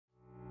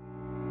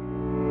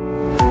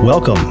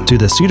Welcome to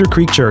the Cedar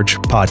Creek Church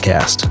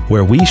podcast,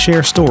 where we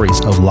share stories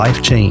of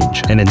life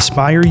change and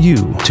inspire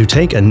you to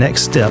take a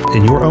next step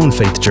in your own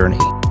faith journey,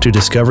 to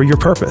discover your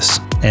purpose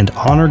and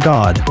honor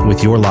God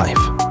with your life.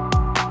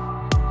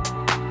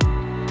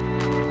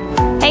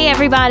 Hey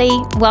everybody,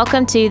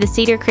 welcome to the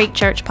Cedar Creek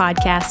Church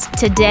podcast.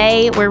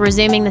 Today we're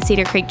resuming the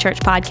Cedar Creek Church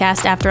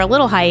podcast after a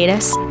little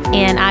hiatus,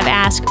 and I've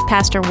asked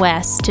Pastor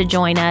Wes to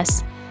join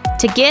us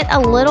to get a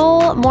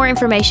little more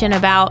information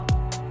about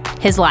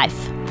his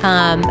life.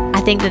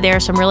 I think that there are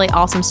some really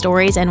awesome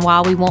stories, and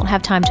while we won't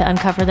have time to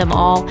uncover them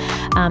all,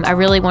 I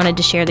really wanted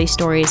to share these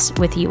stories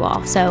with you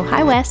all. So,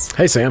 hi Wes.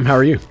 Hey Sam, how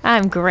are you?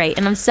 I'm great,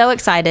 and I'm so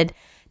excited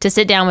to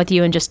sit down with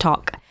you and just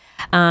talk.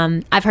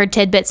 I've heard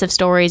tidbits of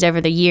stories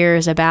over the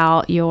years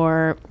about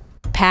your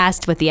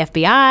past with the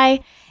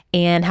FBI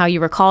and how you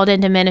were called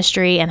into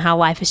ministry and how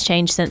life has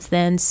changed since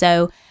then.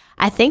 So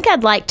I think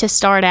I'd like to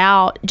start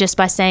out just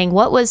by saying,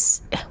 what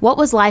was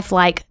life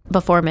like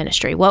before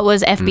ministry? What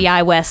was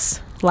FBI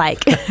Wes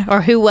like,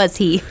 or who was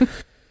he?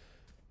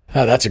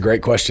 That's a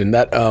great question.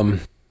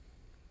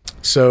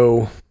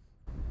 So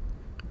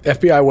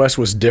FBI Wes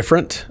was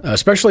different,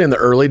 especially in the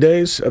early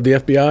days of the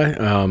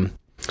FBI.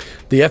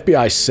 The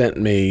FBI sent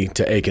me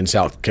to Aiken,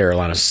 South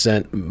Carolina,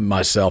 sent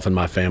myself and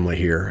my family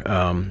here.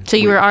 So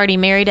you were already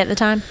married at the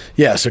time?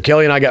 Yeah, so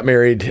Kelly and I got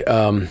married, here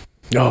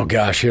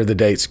the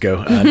dates go,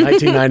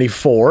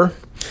 1994,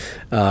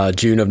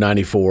 June of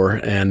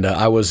 94, and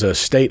I was a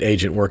state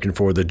agent working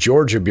for the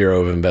Georgia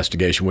Bureau of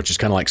Investigation, which is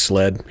kind of like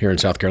SLED here in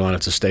South Carolina.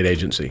 It's a state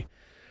agency.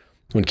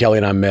 When Kelly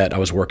and I met, I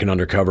was working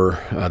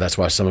undercover. That's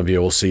why some of you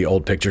will see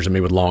old pictures of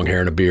me with long hair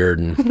and a beard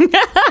and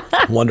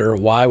wonder,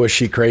 why was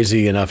she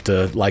crazy enough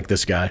to like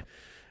this guy?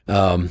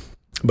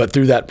 But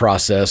through that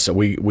process,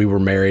 we were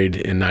married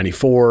in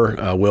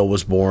 94. Will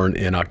was born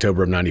in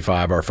October of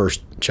 95, our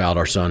first child,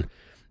 our son.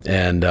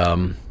 And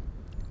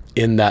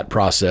in that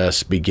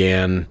process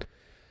began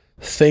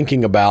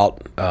thinking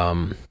about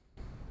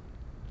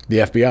the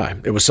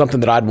FBI. It was something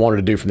that I'd wanted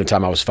to do from the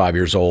time I was 5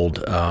 years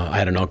old. I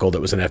had an uncle that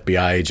was an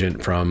FBI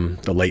agent from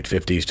the late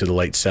 50s to the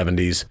late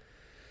 70s.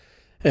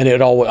 And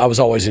I was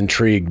always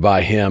intrigued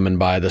by him and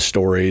by the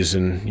stories,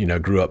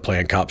 and, grew up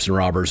playing cops and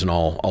robbers and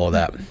all of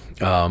that.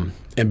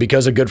 And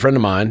because a good friend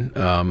of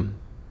mine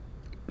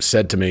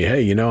said to me,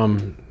 hey,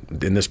 I'm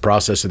in this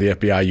process of the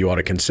FBI, you ought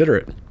to consider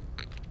it.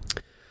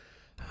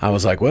 I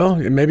was like, well,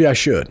 maybe I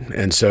should.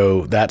 And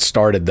so that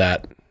started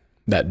that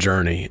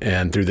journey.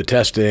 And through the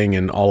testing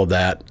and all of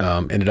that,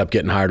 ended up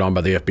getting hired on by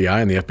the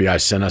FBI, and the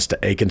FBI sent us to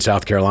Aiken,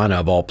 South Carolina,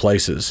 of all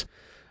places.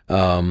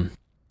 I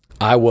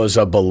was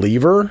a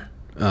believer,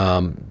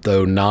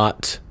 though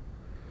not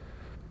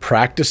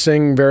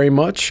practicing very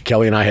much.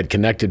 Kelly and I had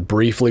connected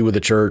briefly with a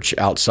church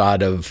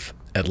outside of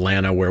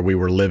Atlanta where we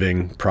were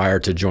living prior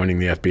to joining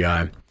the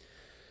FBI.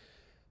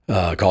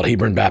 Called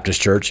Hebron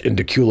Baptist Church in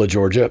Decula,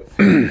 Georgia.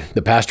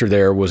 The pastor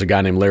there was a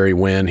guy named Larry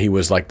Wynn. He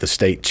was like the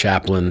state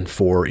chaplain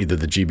for either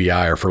the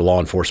GBI or for law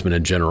enforcement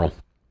in general.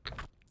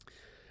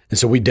 And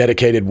so we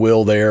dedicated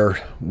Will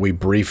there. We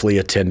briefly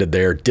attended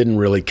there, didn't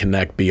really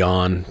connect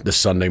beyond the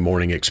Sunday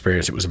morning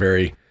experience. It was a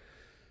very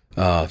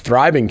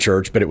thriving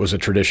church, but it was a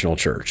traditional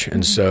church.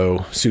 And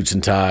so suits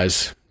and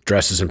ties,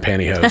 dresses and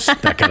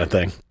pantyhose, that kind of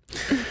thing.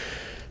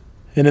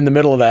 And in the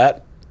middle of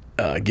that,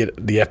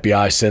 the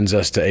FBI sends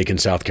us to Aiken,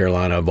 South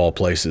Carolina, of all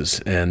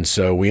places. And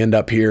so we end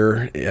up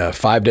here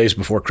 5 days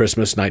before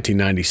Christmas,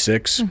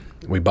 1996.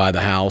 We buy the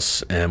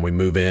house and we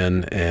move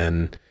in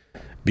and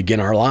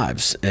begin our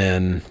lives.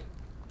 And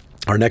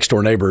our next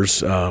door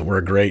neighbors were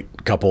a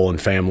great couple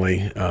and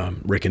family,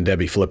 Rick and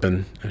Debbie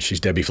Flippin. She's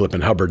Debbie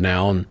Flippin Hubbard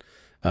now,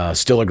 and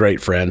still a great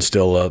friend,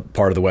 still a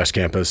part of the West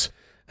Campus.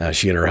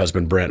 She and her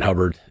husband, Brent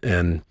Hubbard.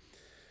 And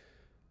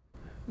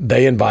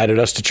they invited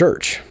us to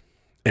church.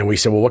 And we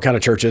said, well, what kind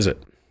of church is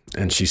it?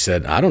 And she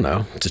said, I don't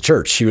know. It's a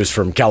church. She was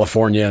from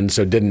California, and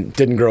so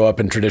didn't grow up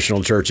in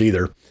traditional church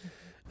either.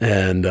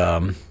 And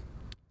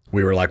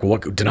we were like, well,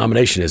 what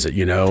denomination is it,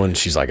 And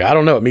she's like, I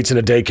don't know. It meets in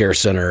a daycare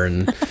center.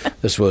 And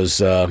this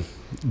was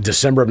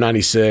December of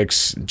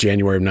 96,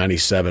 January of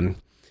 97.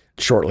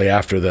 Shortly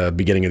after the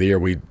beginning of the year,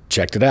 we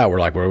checked it out. We're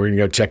like, well, we're going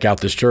to go check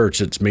out this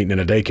church. It's meeting in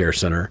a daycare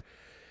center.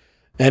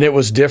 And it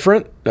was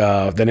different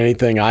than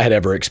anything I had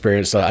ever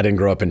experienced. I didn't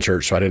grow up in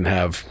church, so I didn't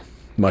have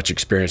much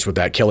experience with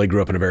that. Kelly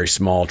grew up in a very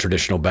small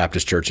traditional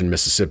Baptist church in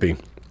Mississippi,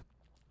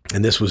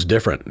 and this was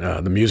different.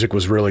 The music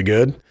was really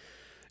good.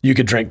 You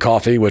could drink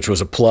coffee, which was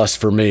a plus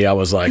for me. I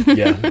was like,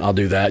 yeah, I'll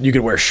do that. You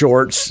could wear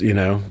shorts,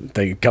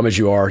 they come as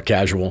you are,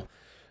 casual.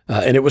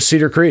 And it was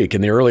Cedar Creek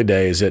in the early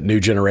days at New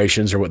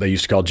Generations, or what they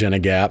used to call Jenna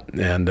Gap.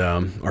 And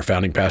our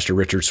founding pastor,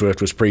 Richard Swift,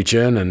 was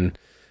preaching, and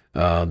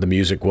the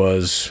music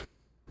was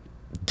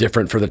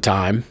different for the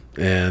time.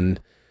 And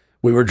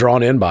we were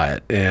drawn in by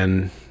it.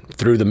 And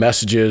through the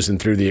messages and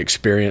through the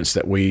experience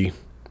that we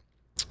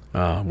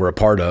were a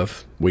part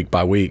of week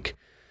by week,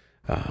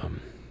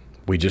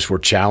 we just were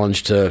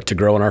challenged to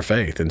grow in our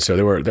faith. And so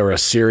there were a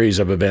series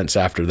of events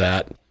after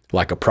that,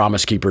 like a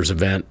Promise Keepers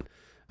event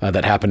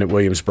that happened at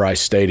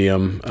Williams-Brice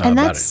Stadium. And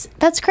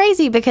that's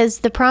crazy because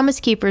the Promise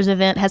Keepers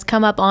event has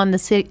come up on the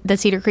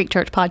Cedar Creek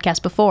Church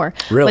podcast before.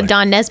 Really? With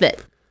Don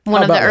Nesbitt,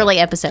 one of the early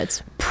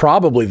episodes.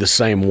 Probably the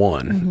same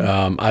one.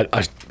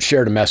 I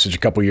shared a message a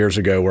couple years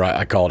ago where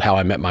I called How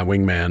I Met My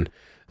Wingman,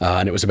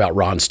 and it was about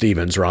Ron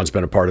Stevens. Ron's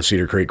been a part of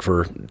Cedar Creek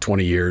for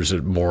 20 years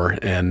or more,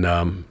 and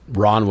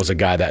Ron was a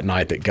guy that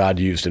night that God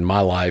used in my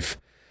life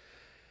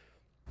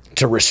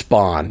to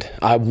respond.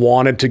 I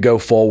wanted to go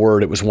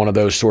forward. It was one of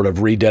those sort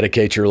of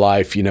rededicate your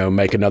life,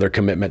 make another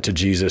commitment to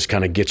Jesus,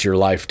 kind of get your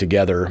life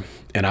together.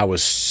 And I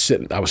was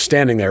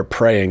standing there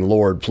praying,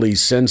 Lord,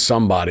 please send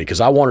somebody, because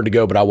I wanted to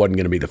go, but I wasn't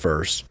going to be the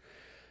first.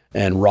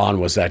 And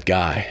Ron was that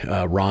guy.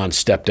 Ron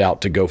stepped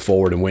out to go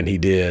forward, and when he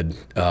did,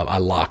 I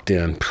locked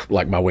in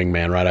like my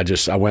wingman,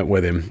 right? I went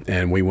with him,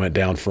 and we went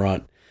down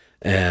front,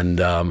 and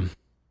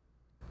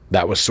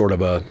that was sort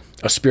of a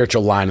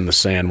spiritual line in the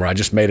sand where I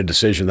just made a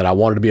decision that I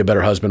wanted to be a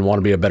better husband, want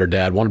to be a better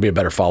dad, want to be a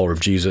better follower of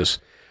Jesus,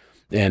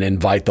 and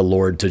invite the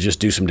Lord to just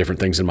do some different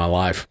things in my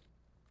life.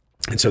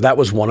 And so that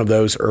was one of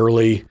those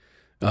early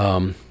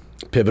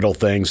pivotal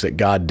things that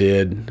God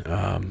did.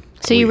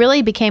 So you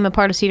really became a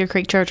part of Cedar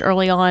Creek Church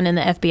early on in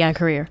the FBI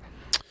career?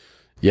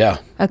 Yeah.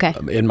 Okay.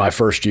 In my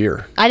first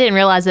year. I didn't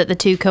realize that the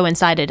two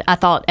coincided. I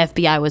thought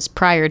FBI was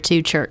prior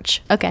to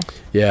church. Okay.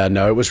 Yeah,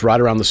 no, it was right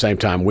around the same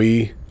time.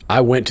 I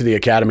went to the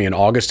academy in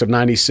August of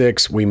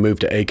 96. We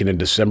moved to Aiken in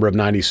December of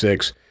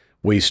 96.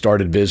 We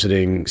started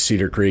visiting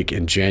Cedar Creek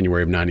in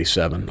January of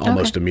 97,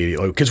 almost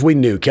immediately, because we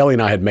knew, Kelly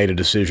and I had made a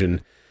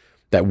decision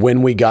that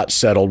when we got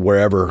settled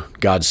wherever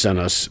God sent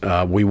us,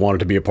 we wanted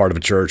to be a part of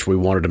a church. We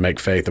wanted to make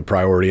faith a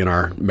priority in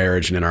our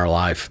marriage and in our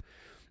life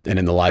and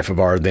in the life of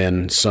our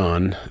then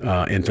son,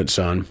 infant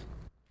son.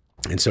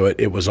 And so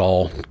it was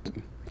all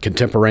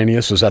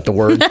contemporaneous. Is that the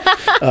word?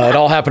 It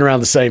all happened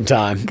around the same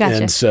time. Gotcha.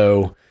 And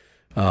so,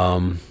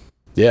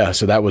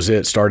 so that was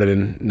it. Started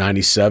in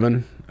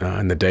 97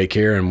 in the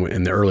daycare and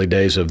in the early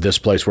days of this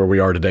place where we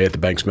are today at the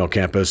Banks Mill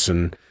campus.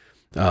 And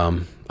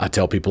I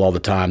tell people all the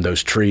time,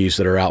 those trees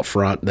that are out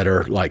front that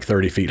are like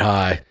 30 feet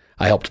high,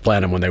 I helped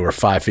plant them when they were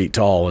 5 feet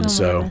tall.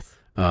 And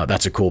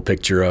that's a cool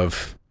picture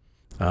of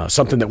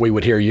something that we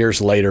would hear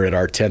years later at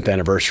our 10th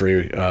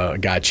anniversary. A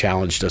guy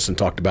challenged us and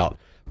talked about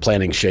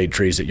planting shade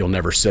trees that you'll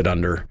never sit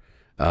under,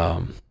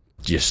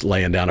 just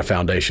laying down a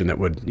foundation that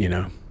would,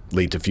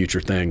 lead to future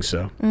things.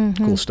 So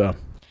cool stuff.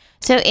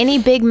 So any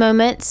big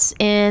moments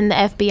in the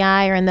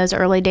FBI or in those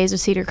early days of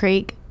Cedar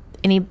Creek?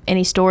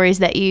 Any stories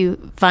that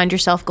you find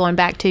yourself going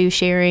back to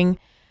sharing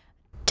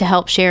to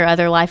help share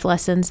other life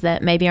lessons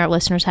that maybe our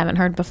listeners haven't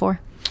heard before?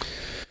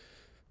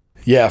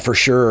 Yeah, for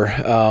sure.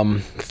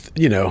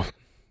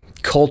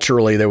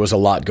 Culturally, there was a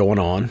lot going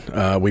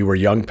on. We were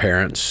young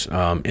parents.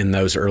 In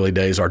those early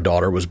days, our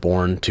daughter was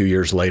born 2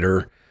 years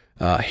later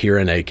here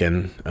in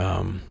Aiken.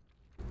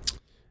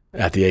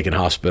 At the Aiken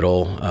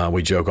Hospital,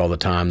 we joke all the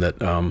time that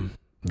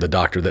the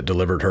doctor that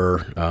delivered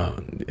her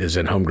is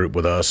in home group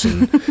with us,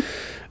 and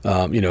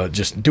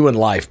just doing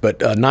life. But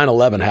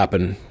 9/11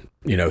 happened,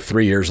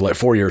 4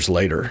 years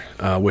later,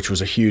 which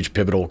was a huge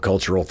pivotal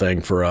cultural thing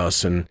for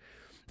us. And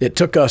it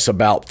took us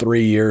about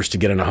 3 years to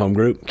get in a home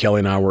group. Kelly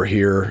and I were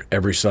here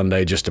every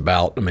Sunday, just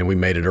about. We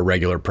made it a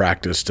regular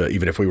practice to,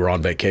 even if we were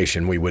on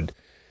vacation,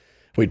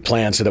 we'd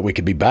plan so that we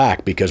could be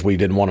back because we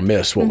didn't want to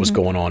miss what was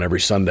going on every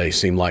Sunday.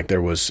 Seemed like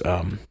there was.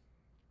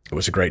 It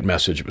was a great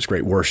message. It was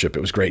great worship. It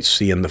was great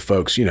seeing the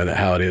folks,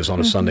 how it is on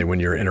a Sunday when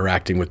you're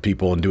interacting with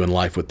people and doing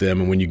life with them.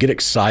 And when you get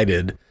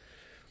excited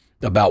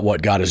about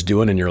what God is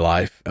doing in your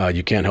life,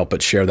 you can't help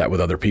but share that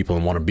with other people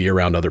and want to be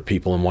around other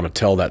people and want to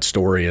tell that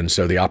story. And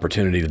so the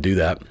opportunity to do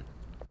that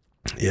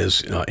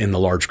is in the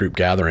large group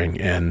gathering,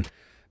 and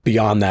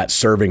beyond that,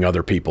 serving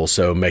other people.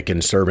 So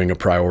making serving a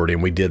priority,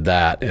 and we did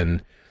that.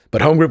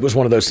 But home group was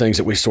one of those things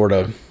that we sort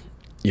of,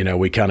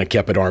 we kind of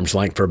kept at arm's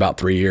length for about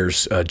 3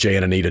 years. Jay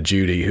and Anita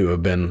Judy, who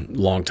have been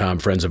longtime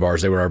friends of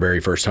ours, they were our very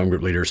first home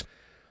group leaders.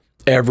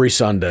 Every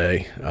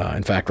Sunday,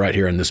 in fact, right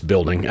here in this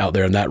building, out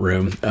there in that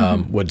room,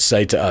 would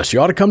say to us,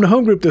 "You ought to come to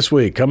home group this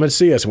week. Come and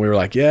see us." And we were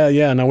like,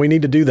 yeah, no, we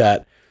need to do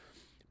that.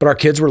 But our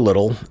kids were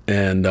little,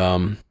 and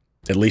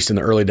at least in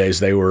the early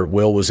days,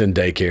 Will was in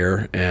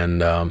daycare,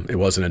 and it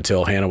wasn't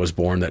until Hannah was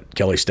born that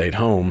Kelly stayed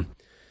home.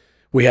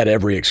 We had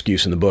every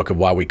excuse in the book of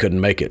why we couldn't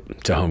make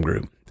it to home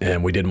group.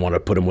 And we didn't want to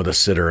put him with a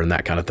sitter and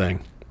that kind of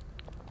thing.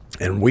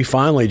 And we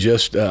finally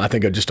I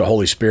think just a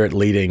Holy Spirit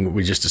leading,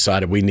 we just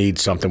decided we need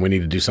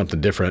to do something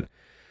different.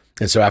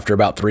 And so after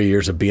about 3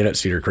 years of being at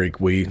Cedar Creek,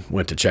 we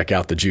went to check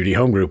out the Judy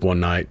home group one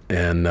night,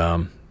 and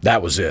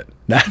that was it.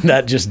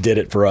 That just did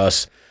it for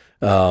us.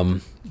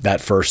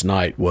 That first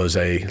night was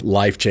a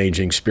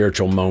life-changing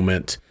spiritual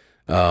moment.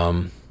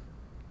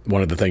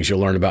 One of the things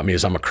you'll learn about me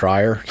is I'm a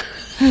crier.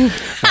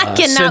 I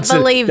cannot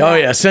believe that. Oh,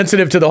 yeah.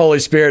 Sensitive to the Holy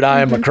Spirit. I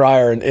am a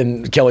crier.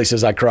 And Kelly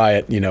says I cry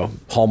at,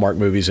 Hallmark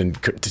movies and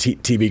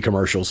TV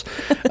commercials.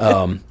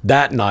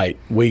 That night,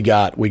 we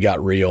got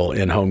real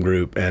in home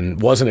group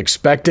and wasn't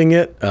expecting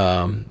it,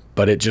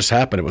 but it just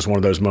happened. It was one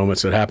of those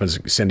moments that happens.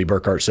 Cindy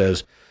Burkhart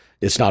says,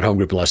 it's not home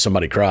group unless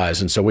somebody cries.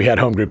 And so we had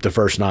home group the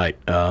first night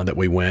that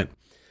we went.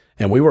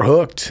 And we were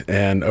hooked.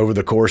 And over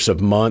the course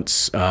of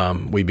months,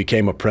 we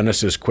became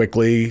apprentices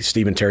quickly.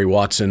 Steve and Terry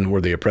Watson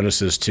were the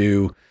apprentices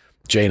to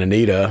Jay and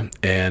Anita,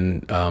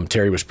 and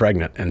Terry was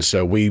pregnant. And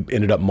so we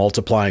ended up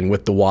multiplying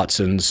with the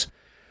Watsons.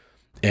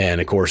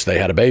 And of course, they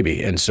had a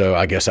baby. And so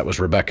I guess that was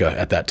Rebecca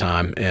at that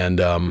time.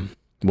 And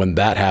when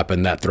that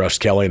happened, that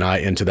thrust Kelly and I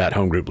into that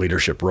home group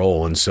leadership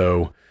role. And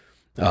so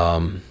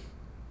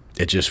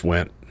it just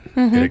went,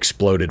 it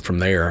exploded from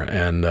there.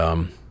 And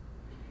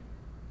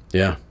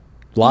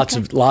lots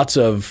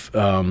of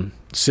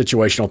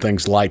situational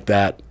things like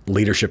that,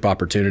 leadership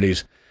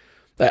opportunities.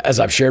 As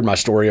I've shared my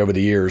story over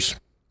the years,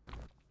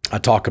 I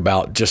talk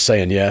about just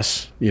saying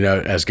yes,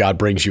 as God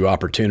brings you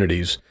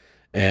opportunities.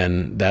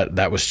 And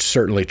that was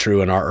certainly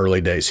true in our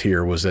early days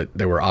here, was that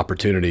there were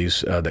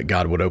opportunities that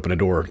God would open a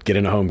door, get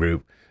in a home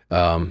group.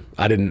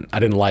 I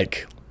didn't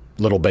like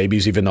little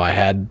babies, even though I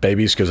had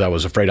babies, because I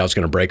was afraid I was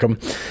going to break them.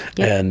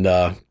 Yep.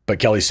 And but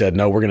Kelly said,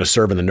 no, we're going to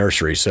serve in the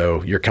nursery.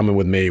 So you're coming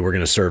with me. We're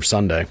going to serve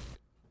Sunday.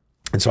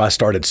 And so I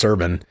started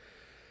serving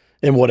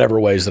in whatever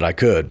ways that I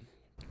could.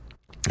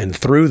 And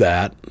through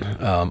that,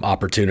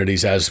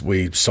 opportunities, as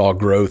we saw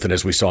growth and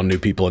as we saw new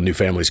people and new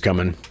families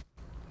coming,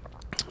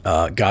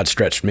 God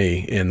stretched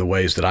me in the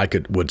ways that I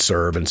would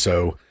serve. And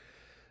so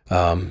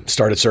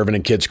started serving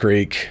in Kids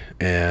Creek.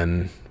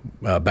 And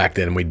back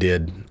then we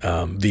did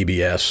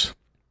VBS,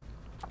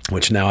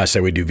 which now I say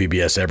we do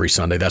VBS every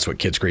Sunday. That's what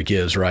Kids Creek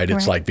is, right?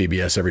 It's like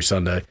VBS every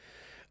Sunday.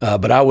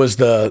 But I was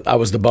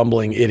the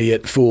bumbling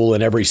idiot fool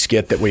in every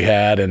skit that we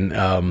had. And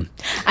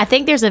I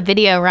think there's a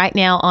video right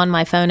now on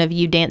my phone of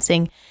you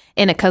dancing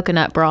in a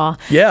coconut bra.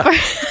 Yeah.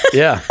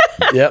 Yep,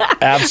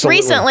 absolutely.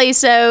 Recently,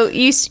 so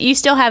you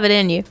still have it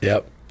in you.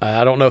 Yep.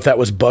 I don't know if that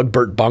was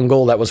Bugbert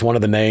Bungle. That was one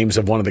of the names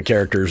of one of the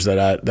characters that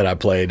I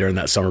played during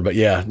that summer. But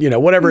yeah,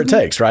 whatever it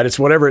takes, right? It's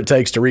whatever it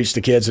takes to reach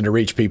the kids and to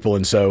reach people.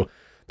 And so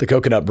the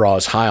coconut bra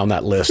is high on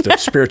that list of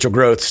spiritual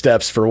growth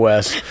steps for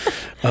Wes.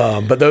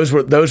 But those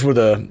were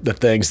the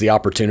things, the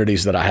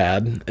opportunities that I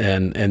had.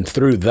 And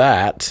through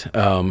that,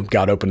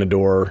 God opened a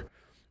door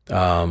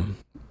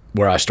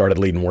where I started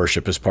leading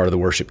worship as part of the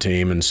worship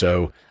team. And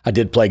so I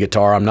did play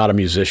guitar. I'm not a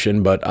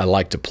musician, but I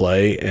like to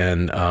play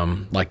and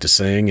like to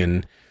sing,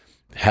 and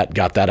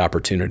got that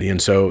opportunity.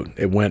 And so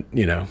it went,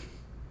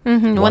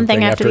 one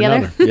thing after the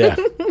another. Other. Yeah.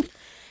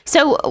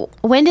 So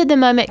when did the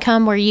moment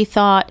come where you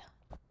thought,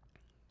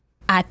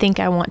 I think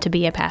I want to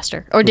be a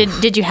pastor? Or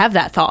did you have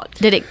that thought?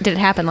 Did it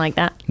happen like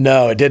that?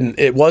 No, it didn't.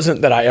 It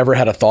wasn't that I ever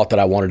had a thought that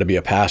I wanted to be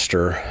a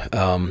pastor.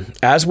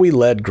 As we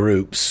led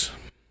groups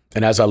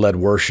and as I led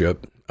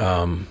worship,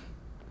 the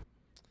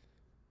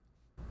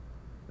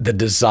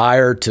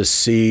desire to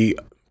see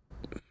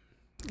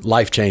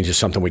life change is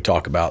something we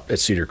talk about at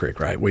Cedar Creek,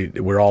 right?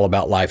 We're all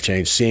about life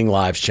change, seeing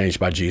lives changed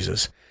by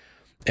Jesus.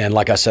 And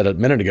like I said a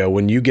minute ago,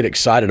 when you get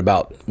excited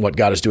about what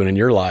God is doing in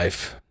your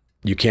life,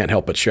 you can't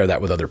help but share that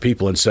with other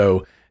people. And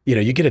so,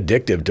 you get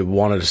addicted to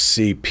wanting to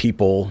see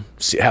people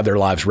have their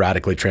lives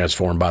radically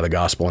transformed by the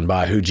gospel and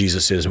by who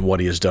Jesus is and what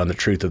he has done, the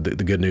truth of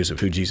the good news of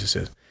who Jesus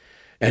is.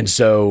 And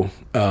so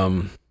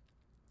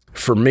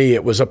for me,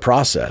 it was a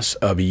process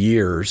of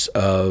years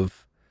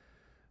of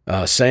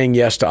saying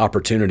yes to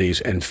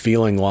opportunities and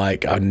feeling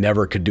like I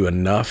never could do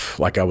enough.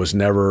 Like I always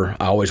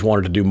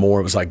wanted to do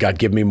more. It was like, God,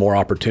 give me more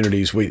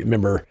opportunities.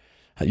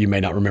 You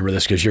may not remember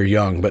this because you're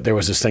young, but there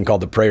was this thing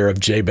called the Prayer of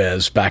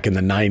Jabez back in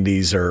the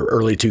 90s or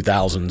early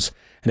 2000s.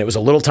 And it was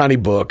a little tiny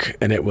book,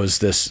 and it was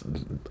this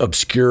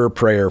obscure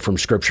prayer from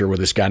Scripture where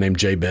this guy named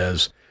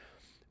Jabez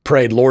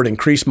prayed, Lord,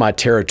 increase my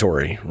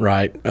territory,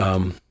 right?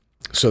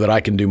 So that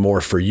I can do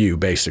more for you,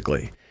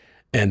 basically.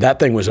 And that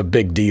thing was a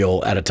big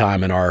deal at a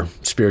time in our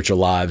spiritual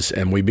lives.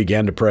 And we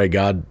began to pray,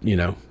 God,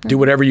 do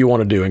whatever you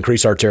want to do,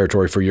 increase our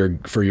territory for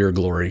your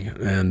glory.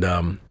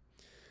 And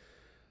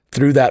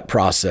through that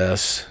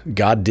process,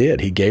 God did.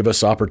 He gave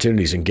us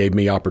opportunities and gave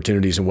me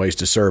opportunities and ways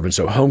to serve. And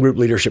so home group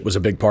leadership was a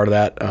big part of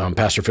that.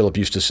 Pastor Philip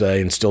used to say,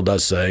 and still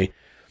does say,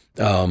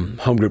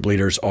 home group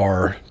leaders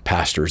are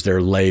pastors.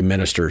 They're lay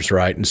ministers,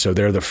 right? And so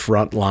they're the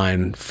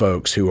frontline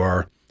folks who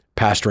are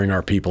pastoring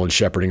our people and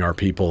shepherding our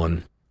people.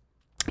 And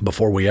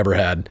before we ever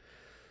had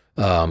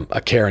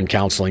a care and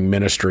counseling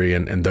ministry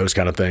and those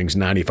kind of things,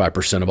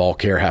 95% of all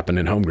care happened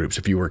in home groups.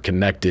 If you were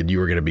connected, you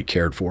were going to be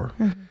cared for.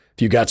 Mm-hmm.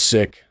 If you got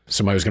sick,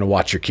 somebody was going to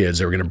watch your kids.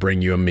 They were going to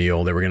bring you a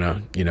meal. They were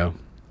going to,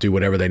 do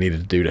whatever they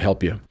needed to do to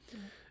help you. Mm-hmm.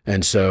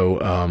 And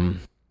so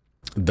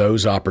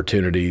those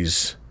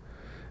opportunities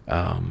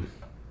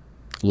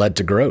led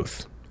to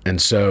growth.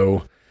 And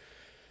so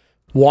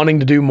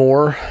wanting to do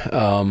more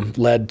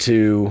led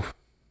to,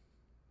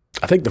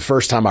 I think the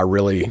first time I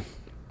really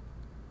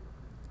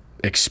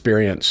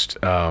experienced,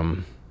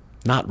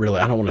 not really,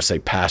 I don't want to say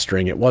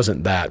pastoring, it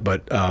wasn't that,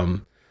 but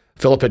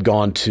Philip had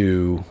gone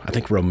to, I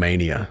think,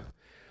 Romania,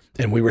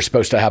 and we were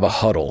supposed to have a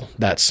huddle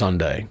that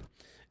Sunday.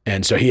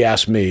 And so he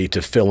asked me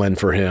to fill in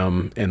for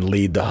him and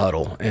lead the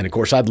huddle. And of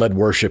course, I'd led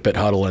worship at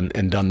huddle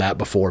and done that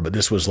before, but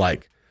this was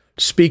like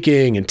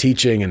speaking and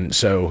teaching. And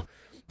so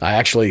I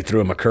actually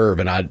threw him a curve,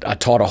 and I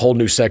taught a whole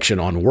new section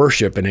on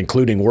worship and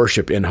including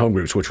worship in home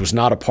groups, which was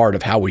not a part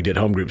of how we did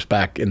home groups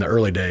back in the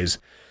early days.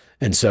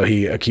 And so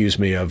he accused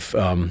me of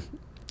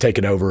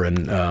taking over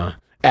and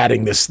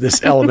adding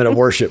this element of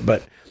worship,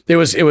 but it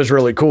was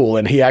really cool.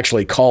 And he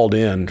actually called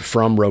in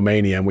from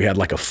Romania, and we had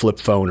like a flip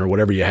phone or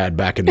whatever you had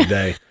back in the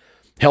day,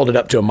 held it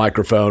up to a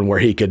microphone where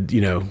he could,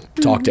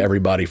 talk to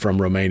everybody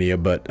from Romania.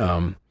 But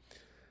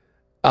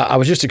I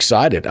was just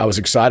excited. I was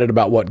excited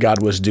about what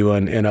God was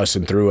doing in us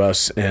and through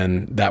us.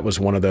 And that was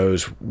one of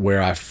those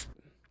where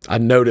I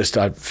noticed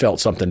I felt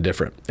something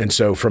different. And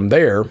so from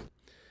there,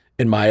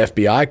 in my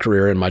FBI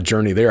career and my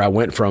journey there, I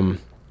went from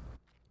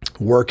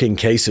working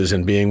cases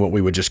and being what we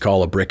would just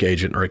call a brick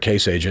agent or a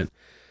case agent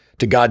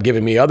to God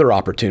giving me other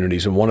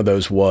opportunities. And one of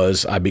those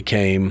was I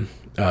became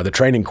the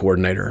training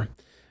coordinator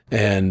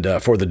and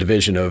for the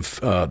division of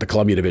the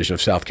Columbia division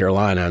of South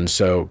Carolina. And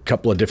so a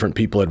couple of different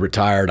people had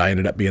retired. I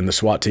ended up being the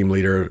SWAT team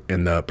leader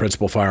and the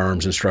principal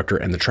firearms instructor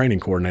and the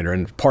training coordinator.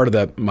 And part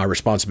of my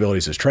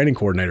responsibilities as training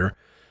coordinator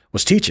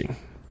was teaching.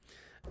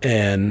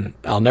 And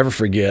I'll never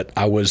forget,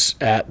 I was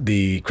at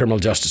the Criminal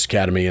Justice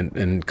Academy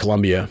in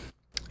Columbia,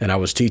 and I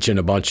was teaching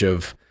a bunch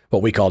of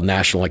what we called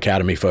National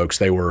Academy folks.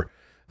 They were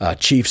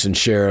chiefs and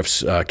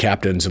sheriffs,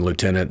 captains and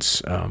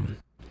lieutenants, and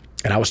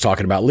I was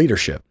talking about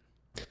leadership.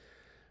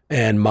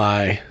 And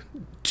my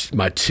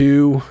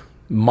two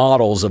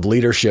models of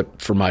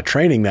leadership for my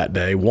training that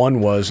day, one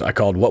was I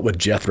called "What Would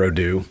Jethro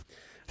Do?"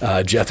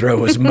 Jethro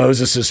was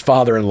Moses'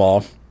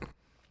 father-in-law,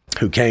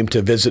 who came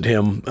to visit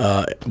him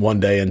one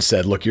day and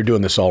said, "Look, you're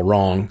doing this all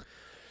wrong.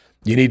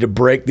 You need to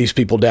break these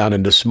people down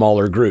into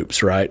smaller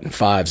groups, right?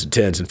 5s and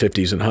 10s and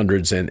 50s and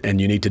 100s, and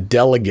you need to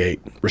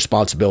delegate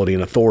responsibility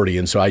and authority."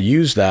 And so I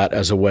used that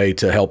as a way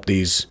to help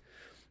these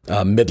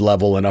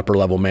mid-level and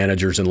upper-level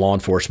managers in law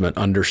enforcement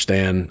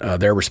understand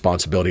their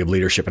responsibility of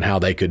leadership and how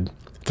they could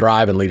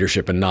thrive in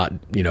leadership and not,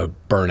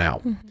 burn out.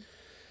 Mm-hmm.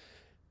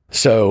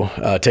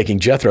 So taking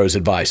Jethro's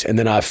advice. And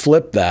then I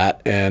flipped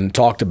that and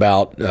talked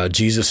about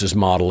Jesus's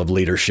model of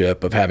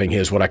leadership, of having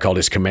what I called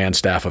his command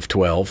staff of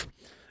 12,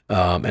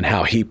 and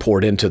how he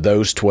poured into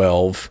those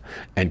 12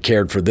 and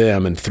cared for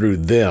them, and through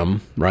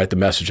them, right, the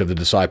message of the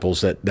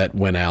disciples that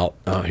went out.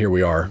 Here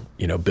we are,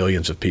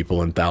 billions of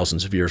people, and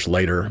thousands of years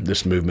later,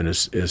 this movement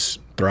is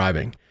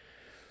thriving.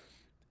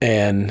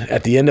 And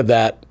at the end of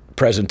that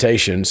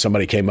presentation,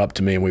 somebody came up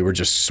to me and we were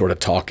just sort of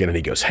talking, and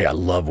he goes, "Hey, I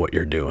love what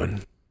you're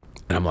doing."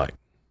 And I'm like,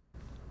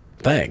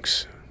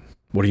 "Thanks.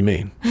 What do you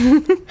mean?"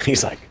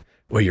 He's like,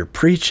 "Well, you're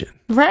preaching."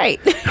 Right.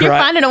 You're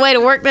finding a way to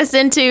work this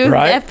into the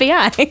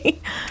FBI.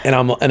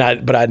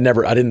 But I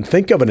didn't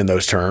think of it in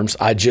those terms.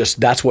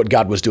 That's what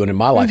God was doing in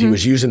my life. Mm-hmm. He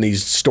was using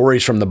these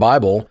stories from the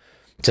Bible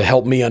to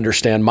help me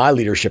understand my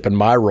leadership and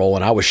my role.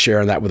 And I was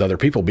sharing that with other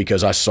people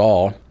because I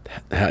saw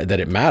that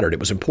it mattered. It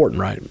was important,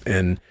 right?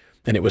 And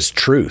it was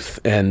truth.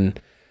 And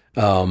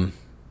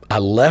I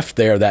left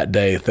there that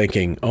day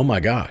thinking, oh my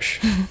gosh,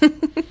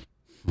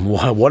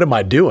 what am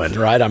I doing,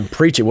 right? I'm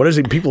preaching. What is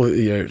it? People,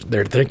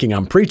 they're thinking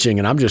I'm preaching,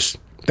 and I'm just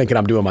thinking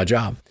I'm doing my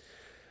job.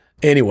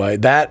 Anyway,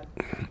 that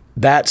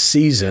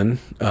season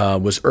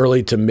was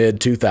early to mid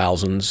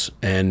 2000s,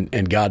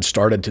 and God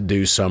started to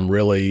do some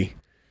really.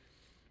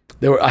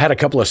 I had a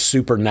couple of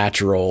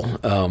supernatural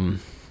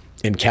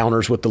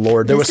encounters with the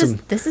Lord.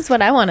 This is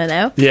what I want to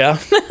know. Yeah.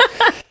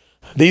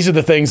 These are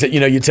the things that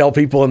you tell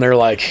people, and they're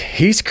like,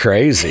 "He's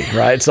crazy,"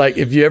 right? It's like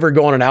if you ever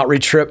go on an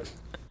outreach trip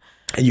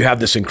and you have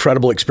this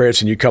incredible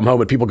experience, and you come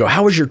home and people go,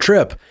 "How was your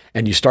trip?"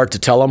 And you start to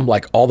tell them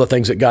like all the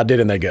things that God did,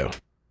 and they go,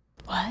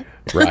 "What?"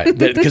 Right.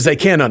 Because they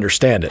can't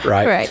understand it.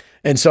 Right. Right.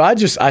 And so I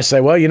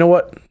say, well, you know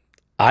what?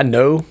 I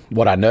know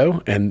what I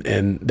know.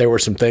 And there were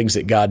some things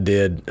that God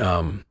did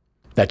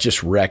that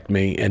just wrecked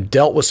me and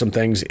dealt with some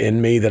things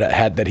in me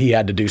that he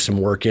had to do some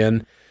work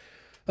in.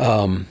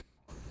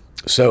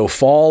 So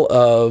fall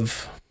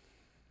of,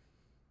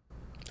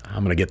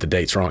 I'm going to get the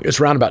dates wrong. It's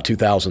around about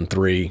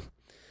 2003.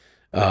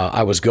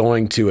 I was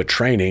going to a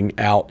training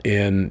out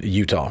in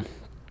Utah,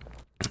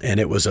 and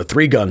it was a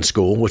 3-gun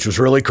school, which was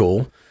really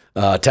cool.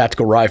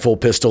 Tactical rifle,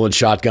 pistol, and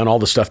shotgun, all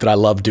the stuff that I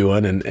love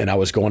doing. And I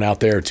was going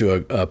out there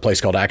to a place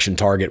called Action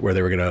Target, where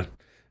they were going to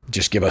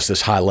just give us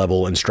this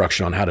high-level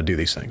instruction on how to do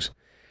these things.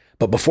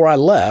 But before I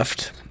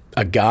left,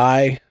 a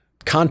guy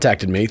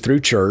contacted me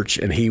through church,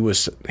 and he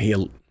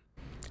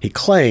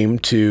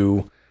claimed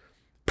to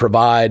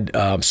provide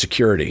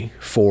security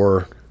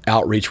for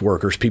outreach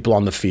workers, people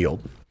on the field.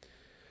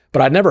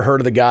 But I'd never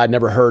heard of the guy, I'd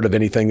never heard of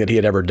anything that he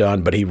had ever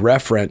done, but he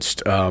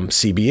referenced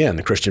CBN,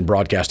 the Christian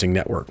Broadcasting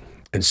Network.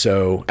 And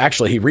so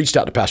actually he reached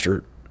out to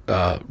Pastor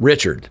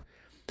Richard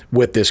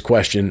with this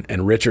question,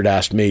 and Richard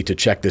asked me to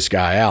check this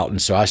guy out.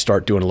 And so I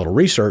start doing a little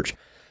research.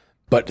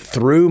 But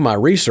through my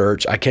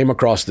research, I came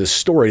across this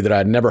story that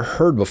I'd never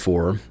heard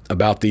before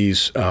about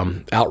these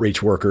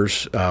outreach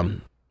workers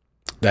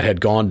that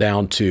had gone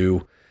down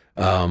to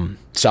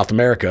South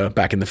America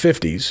back in the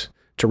 50s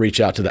to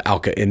reach out to the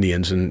Auca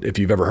Indians. And if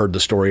you've ever heard the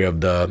story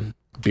of the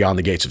Beyond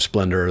the Gates of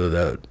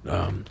Splendor,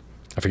 I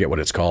forget what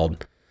it's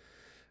called,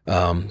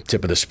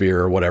 Tip of the Spear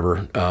or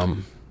whatever.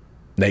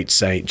 Nate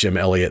Saint, Jim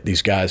Elliott,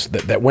 these guys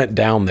that went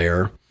down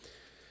there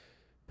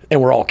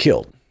and were all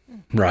killed,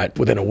 right,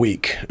 within a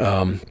week.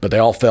 But they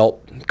all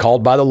felt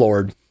called by the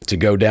Lord to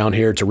go down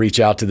here to reach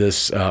out to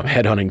this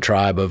headhunting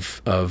tribe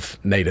of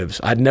natives.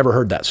 I'd never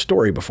heard that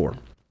story before.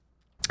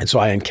 And so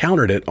I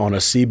encountered it on a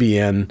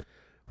CBN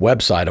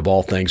website of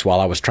all things while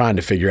I was trying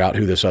to figure out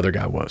who this other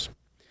guy was.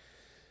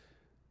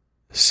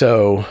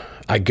 So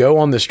I go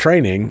on this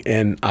training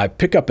and I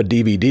pick up a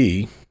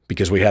DVD,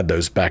 because we had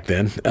those back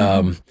then,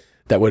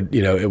 that would,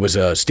 it was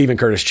a Stephen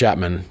Curtis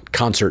Chapman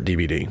concert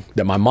DVD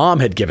that my mom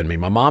had given me.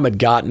 My mom had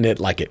gotten it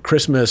like at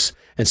Christmas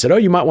and said, oh,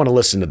 you might want to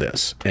listen to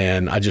this.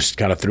 And I just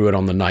kind of threw it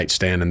on the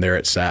nightstand, and there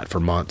it sat for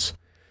months.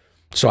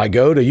 So I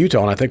go to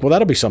Utah and I think, well,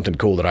 that'll be something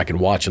cool that I can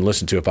watch and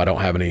listen to if I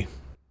don't have any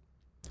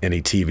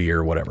TV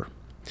or whatever.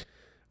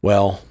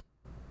 Well,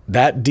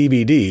 that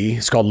DVD,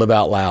 it's called Live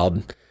Out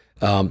Loud,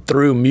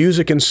 through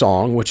music and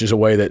song, which is a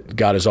way that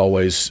God has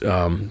always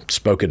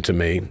spoken to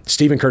me.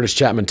 Stephen Curtis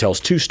Chapman tells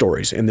two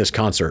stories in this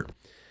concert.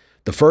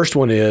 The first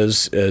one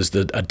is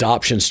the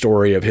adoption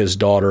story of his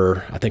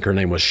daughter. I think her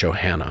name was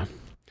Shohana,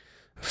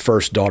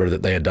 first daughter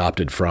that they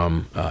adopted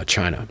from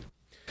China.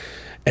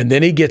 And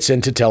then he gets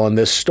into telling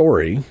this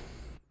story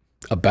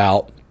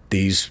about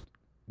these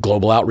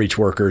global outreach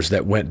workers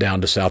that went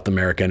down to South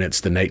America, and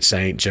it's the Nate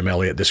Saint, Jim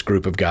Elliott, this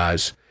group of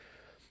guys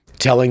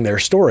telling their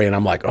story. And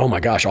I'm like, oh my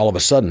gosh, all of a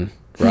sudden,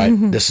 right?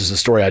 This is the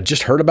story. I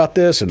just heard about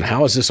this, and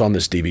how is this on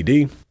this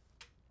DVD?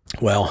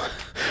 Well,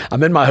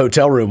 I'm in my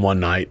hotel room one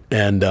night,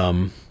 and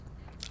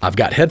I've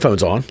got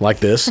headphones on like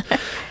this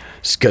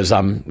because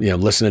I'm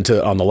listening to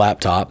it on the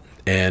laptop.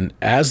 And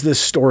as this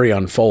story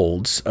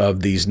unfolds of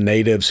these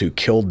natives who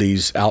killed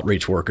these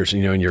outreach workers,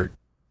 and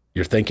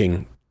you're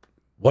thinking,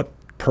 what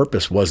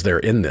purpose was there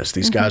in this?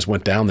 These guys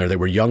went down there. They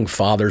were young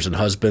fathers and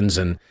husbands,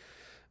 and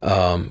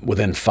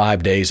within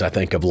 5 days, I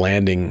think, of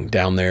landing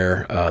down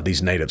there,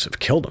 these natives have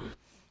killed them.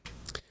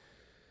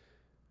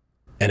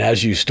 And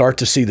as you start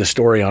to see the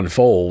story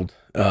unfold,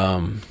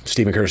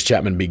 Stephen Curtis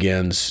Chapman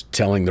begins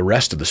telling the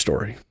rest of the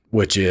story,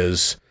 which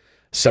is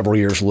several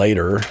years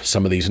later,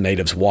 some of these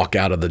natives walk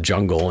out of the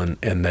jungle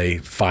and they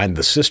find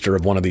the sister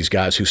of one of these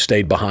guys who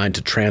stayed behind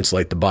to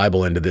translate the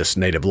Bible into this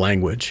native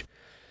language.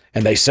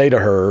 And they say to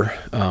her,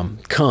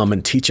 come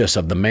and teach us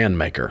of the man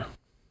maker.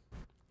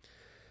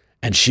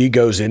 And she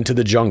goes into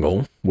the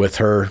jungle with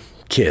her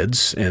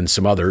kids and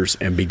some others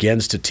and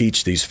begins to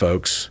teach these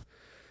folks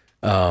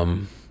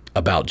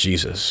about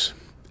Jesus.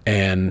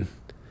 And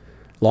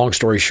long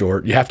story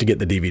short, you have to get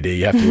the DVD.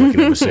 You have to look at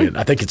it and see it.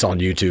 I think it's on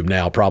YouTube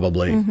now,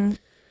 probably.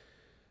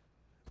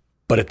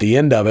 But at the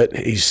end of it,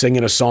 he's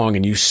singing a song,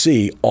 and you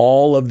see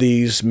all of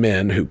these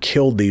men who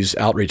killed these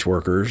outreach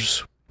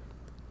workers,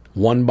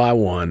 one by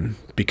one,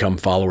 become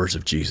followers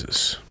of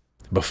Jesus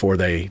before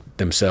they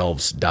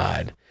themselves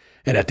died.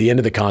 And at the end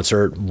of the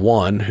concert,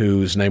 one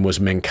whose name was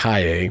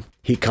Menkaye,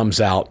 he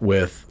comes out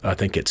with, I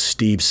think it's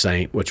Steve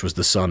Saint, which was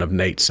the son of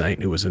Nate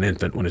Saint, who was an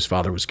infant when his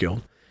father was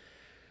killed.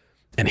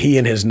 And he,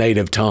 in his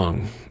native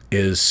tongue,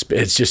 it's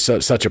just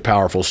such a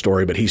powerful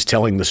story, but he's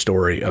telling the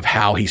story of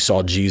how he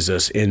saw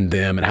Jesus in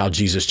them and how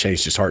Jesus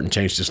changed his heart and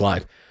changed his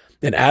life.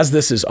 And as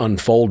this is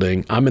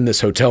unfolding, I'm in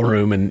this hotel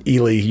room in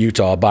Ely,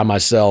 Utah, by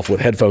myself with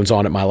headphones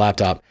on at my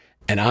laptop,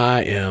 and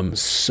I am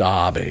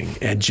sobbing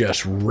and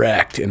just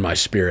wrecked in my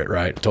spirit,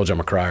 right? I told you I'm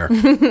a crier.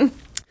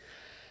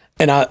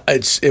 And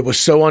it was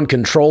so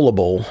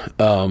uncontrollable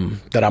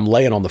that I'm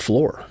laying on the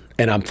floor.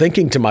 And I'm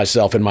thinking to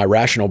myself in my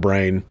rational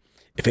brain,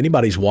 if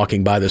anybody's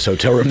walking by this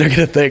hotel room, they're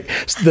going to think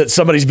that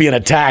somebody's being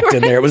attacked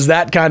in there. It was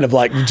that kind of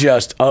like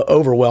just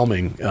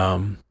overwhelming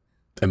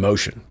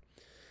emotion.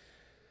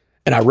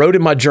 And I wrote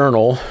in my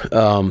journal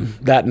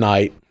that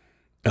night,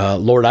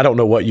 Lord, I don't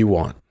know what you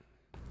want,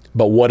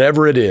 but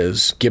whatever it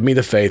is, give me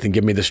the faith and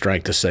give me the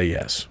strength to say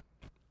yes.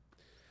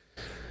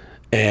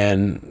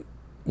 And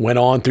went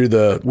on through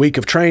the week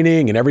of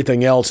training and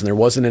everything else, and there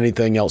wasn't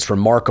anything else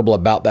remarkable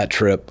about that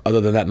trip other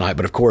than that night.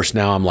 But of course,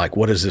 now I'm like,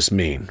 what does this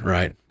mean,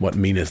 right? What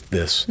meaneth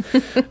this?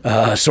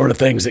 Sort of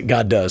things that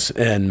God does.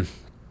 And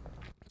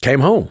came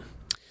home.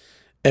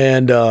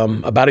 And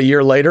about a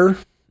year later,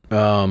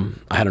 I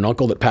had an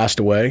uncle that passed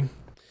away,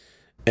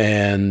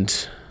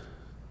 and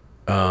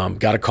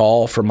got a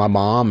call from my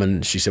mom,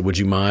 and she said, would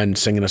you mind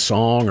singing a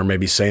song or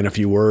maybe saying a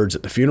few words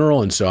at the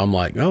funeral? And so I'm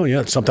like, oh yeah,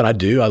 it's something I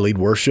do. I lead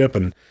worship,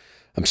 and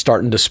I'm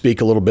starting to speak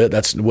a little bit.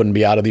 That wouldn't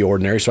be out of the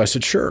ordinary. So I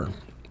said, sure.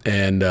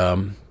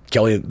 And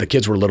Kelly, the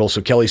kids were little,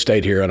 so Kelly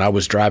stayed here, and I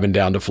was driving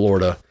down to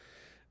Florida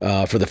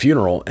for the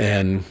funeral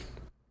and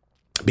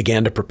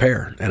began to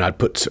prepare. And I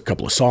put a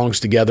couple of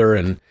songs together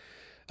and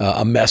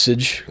a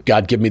message.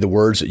 God, give me the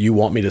words that you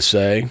want me to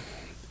say.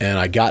 And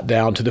I got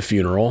down to the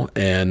funeral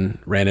and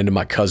ran into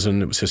my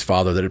cousin. It was his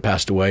father that had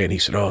passed away. And he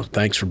said, oh,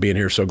 thanks for being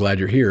here. So glad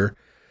you're here.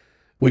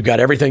 We've got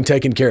everything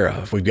taken care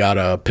of. We've got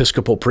a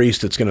Episcopal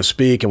priest that's going to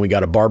speak, and we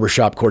got a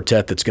barbershop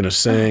quartet that's going to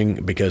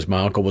sing, because my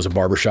uncle was a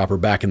barbershopper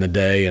back in the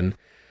day. And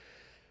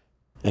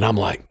I'm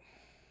like,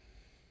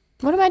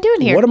 what am I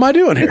doing here? What am I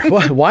doing here?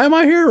 Why am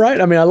I here,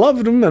 right? I mean, I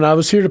loved him, and I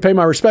was here to pay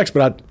my respects,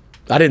 but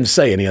I didn't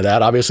say any of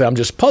that. Obviously, I'm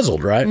just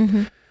puzzled,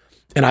 right?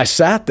 And I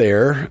sat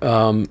there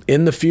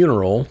in the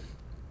funeral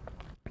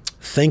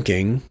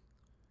thinking,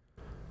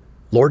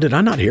 Lord, did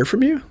I not hear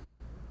from you?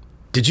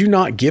 Did you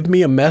not give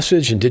me a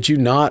message? And did you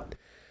not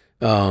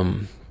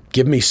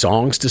give me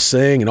songs to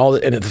sing and all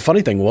that? And the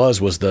funny thing was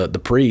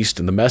the priest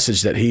and the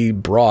message that he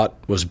brought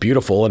was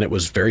beautiful, and it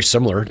was very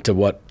similar to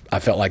what I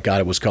felt like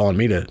God was calling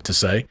me to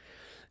say.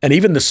 And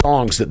even the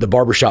songs that the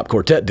Barbershop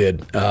Quartet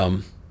did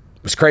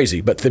was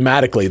crazy, but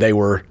thematically they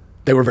were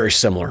very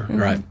similar,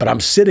 right? But I'm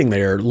sitting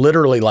there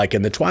literally like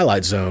in the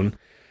twilight zone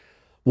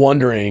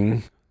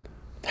wondering,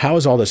 how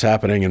is all this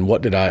happening, and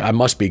what did I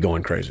must be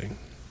going crazy.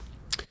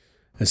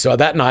 And so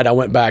that night I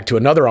went back to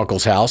another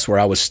uncle's house where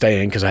I was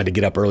staying because I had to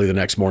get up early the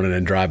next morning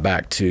and drive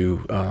back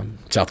to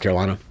South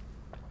Carolina.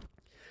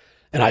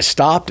 And I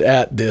stopped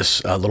at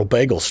this little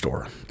bagel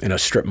store in a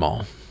strip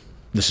mall.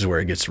 This is where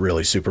it gets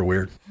really super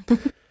weird.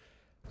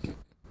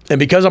 And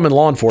because I'm in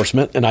law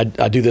enforcement, and I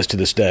do this to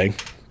this day,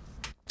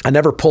 I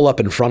never pull up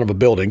in front of a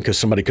building because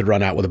somebody could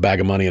run out with a bag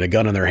of money and a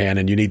gun in their hand,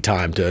 and you need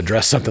time to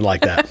address something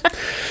like that.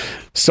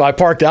 So I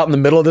parked out in the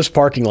middle of this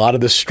parking lot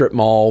of this strip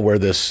mall where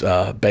this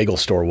bagel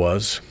store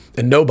was,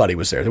 and nobody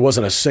was there. There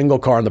wasn't a single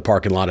car in the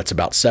parking lot. It's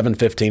about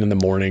 7:15 in the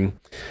morning.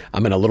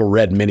 I'm in a little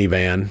red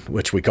minivan,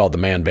 which we called the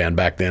man van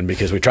back then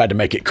because we tried to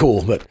make it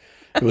cool, but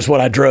it was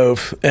what I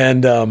drove.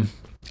 And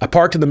I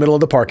parked in the middle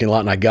of the parking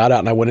lot, and I got out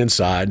and I went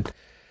inside,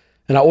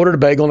 and I ordered a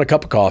bagel and a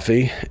cup of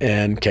coffee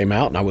and came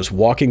out, and I was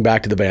walking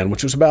back to the van,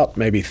 which was about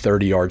maybe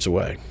 30 yards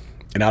away.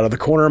 And out of the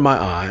corner of my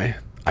eye,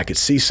 I could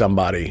see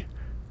somebody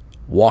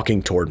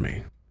walking toward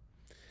me.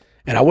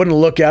 And I wouldn't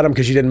look at him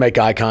because you didn't make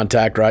eye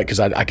contact, right? Because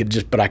I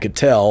could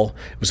tell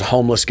it was a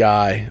homeless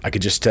guy. I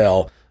could just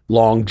tell,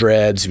 long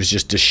dreads. He was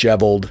just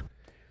disheveled.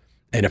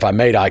 And if I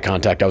made eye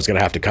contact, I was going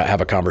to have to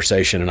have a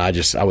conversation. And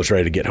I was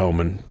ready to get home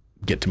and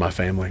get to my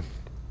family.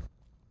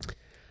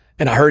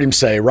 And I heard him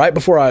say, right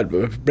before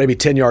maybe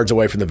 10 yards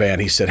away from the van,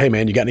 he said, "Hey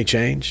man, you got any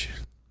change?"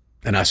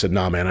 And I said,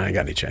 "No, man, I ain't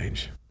got any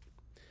change."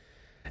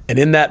 And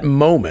in that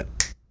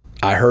moment,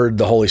 I heard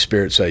the Holy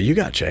Spirit say, "You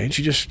got change.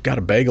 You just got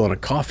a bagel and a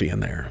coffee in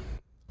there."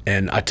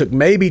 And I took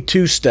maybe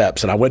 2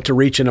 steps, and I went to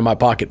reach into my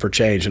pocket for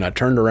change, and I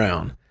turned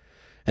around,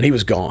 and he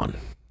was gone.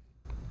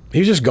 He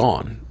was just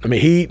gone. I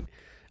mean,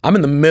 I'm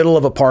in the middle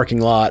of a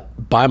parking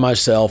lot by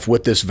myself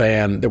with this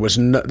van.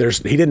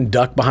 He didn't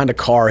duck behind a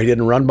car. He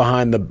didn't run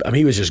behind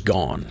he was just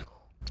gone.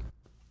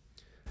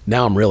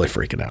 Now I'm really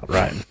freaking out,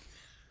 right?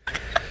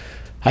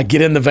 I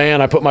get in the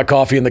van, I put my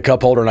coffee in the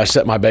cup holder, and I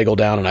set my bagel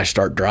down, and I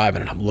start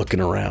driving, and I'm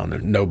looking around.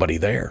 There's nobody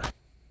there.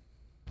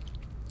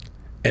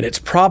 And it's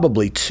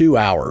probably 2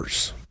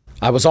 hours.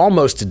 I was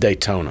almost to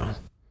Daytona,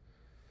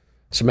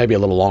 so maybe a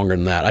little longer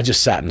than that. I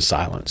just sat in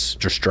silence,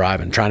 just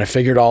driving, trying to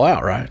figure it all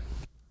out, right?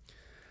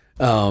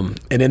 And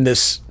in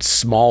this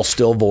small,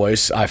 still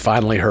voice, I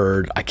finally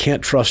heard, "I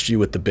can't trust you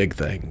with the big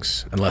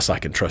things unless I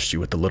can trust you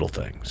with the little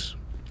things."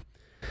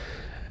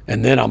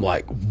 And then I'm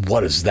like,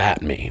 what does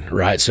that mean,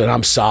 right? So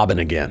I'm sobbing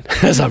again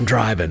as I'm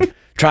driving,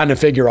 trying to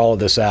figure all of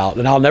this out.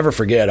 And I'll never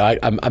forget,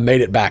 I made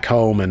it back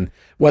home, and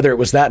whether it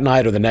was that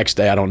night or the next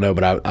day, I don't know,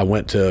 but I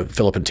went to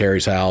Philip and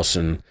Terry's house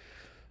and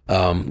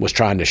was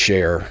trying to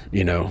share,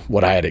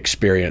 what I had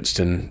experienced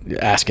and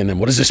asking them,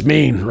 what does this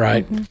mean,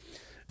 right?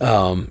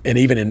 Mm-hmm. And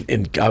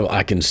even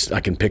I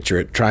can picture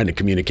it, trying to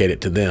communicate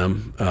it to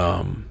them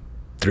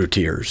through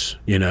tears,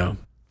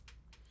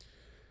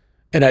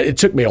 And it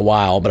took me a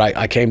while, but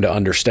I came to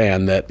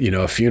understand that,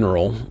 a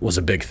funeral was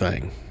a big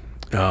thing.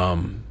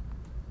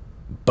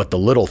 But the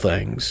little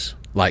things,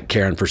 like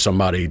caring for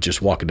somebody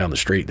just walking down the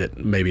street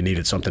that maybe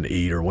needed something to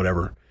eat or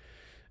whatever,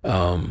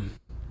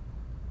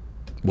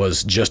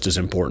 was just as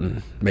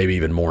important, maybe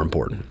even more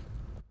important.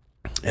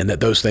 And that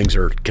those things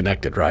are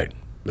connected, right?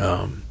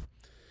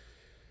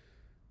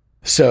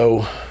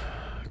 So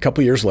a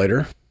couple years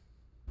later,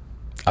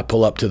 I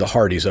pull up to the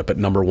Hardee's up at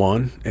number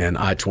 1 and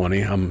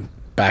I-20. I'm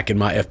back in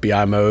my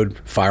FBI mode,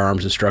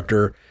 firearms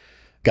instructor,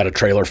 got a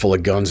trailer full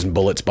of guns and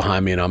bullets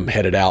behind me, and I'm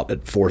headed out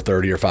at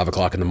 4:30 or 5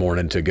 o'clock in the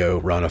morning to go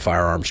run a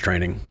firearms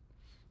training.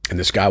 And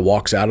this guy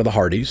walks out of the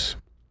Hardee's,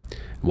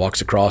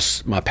 walks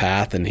across my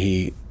path, and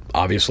he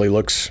obviously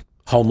looks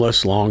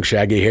homeless, long,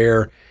 shaggy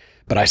hair,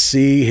 but I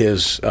see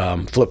his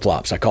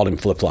flip-flops. I called him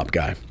Flip-Flop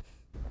Guy.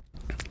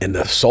 And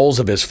the soles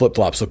of his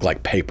flip-flops look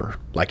like paper,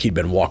 like he'd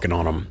been walking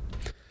on them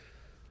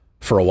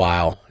for a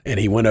while. And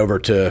he went over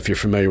to, if you're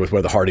familiar with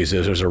where the Hardee's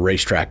is, there's a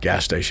Racetrack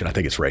gas station. I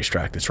think it's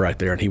Racetrack that's right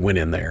there. And he went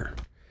in there.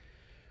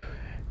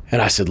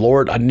 And I said,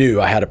 Lord, I knew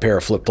I had a pair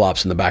of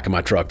flip-flops in the back of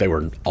my truck. They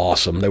were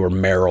awesome. They were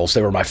Merrells.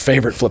 They were my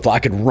favorite flip-flops. I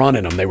could run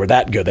in them. They were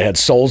that good. They had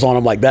soles on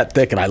them like that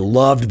thick, and I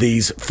loved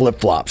these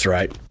flip-flops,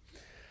 right?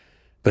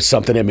 But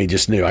something in me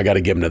just knew I got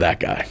to give them to that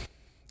guy.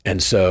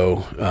 And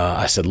so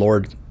I said,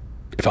 Lord,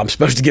 if I'm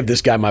supposed to give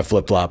this guy my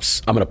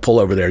flip-flops, I'm going to pull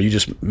over there. You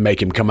just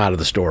make him come out of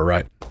the store,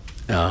 right?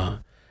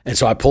 And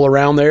so I pull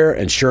around there,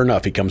 and sure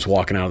enough, he comes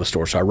walking out of the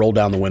store. So I roll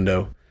down the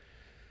window.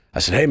 I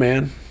said, hey,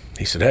 man.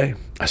 He said, hey.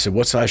 I said,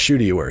 what size shoe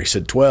do you wear? He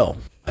said,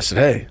 12. I said,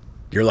 hey,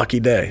 your lucky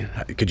day.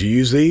 Could you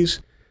use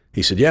these?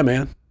 He said, yeah,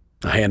 man.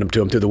 I hand them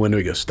to him through the window.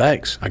 He goes,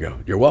 thanks. I go,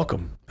 you're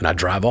welcome. And I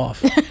drive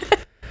off.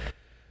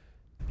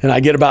 And I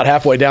get about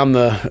halfway down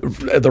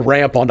the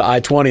ramp onto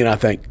I-20, and I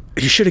think,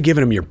 you should have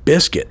given him your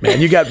biscuit,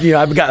 man.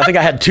 I think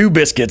I had 2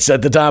 biscuits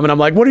at the time, and I'm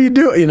like, what are you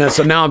doing?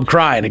 So now I'm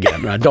crying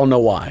again. I don't know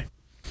why.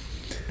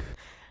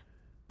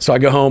 So I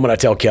go home and I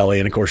tell Kelly,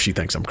 and of course she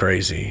thinks I'm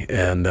crazy.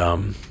 And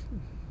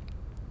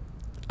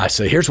I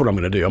say, here's what I'm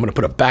going to do. I'm going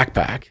to put a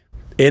backpack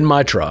in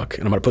my truck,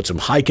 and I'm going to put some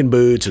hiking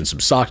boots and some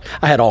socks.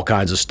 I had all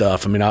kinds of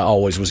stuff. I mean, I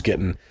always was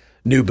getting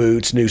new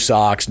boots, new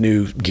socks,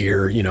 new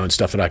gear, and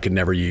stuff that I could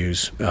never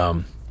use.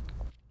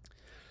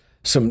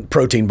 Some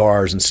protein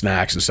bars and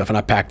snacks and stuff. And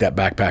I packed that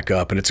backpack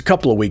up, and it's a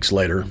couple of weeks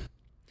later,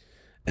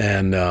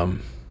 and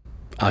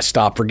I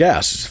stop for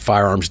gas. It's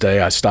Firearms Day.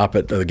 I stop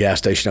at the gas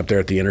station up there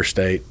at the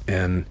interstate,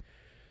 and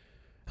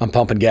I'm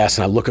pumping gas,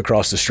 and I look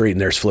across the street,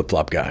 and there's Flip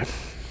Flop Guy.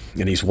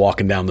 And he's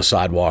walking down the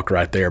sidewalk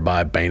right there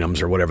by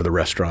Bainham's or whatever the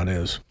restaurant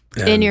is.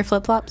 And, in your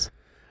flip-flops?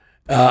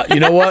 You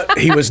know what?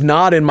 He was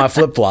not in my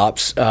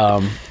flip-flops.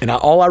 And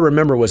all I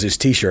remember was his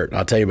T-shirt.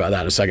 I'll tell you about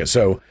that in a second.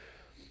 So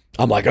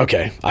I'm like,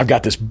 okay, I've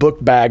got this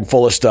book bag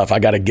full of stuff. I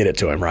got to get it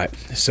to him, right?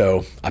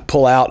 So I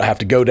pull out. I have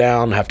to go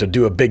down. I have to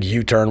do a big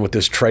U-turn with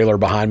this trailer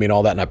behind me and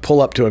all that. And I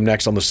pull up to him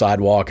next on the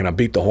sidewalk, and I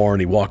beat the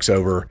horn. He walks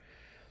over.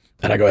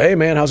 And I go, hey,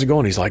 man, how's it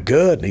going? He's like,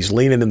 good. And he's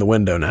leaning in the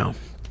window now.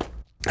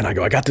 And I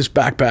go, I got this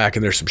backpack,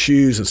 and there's some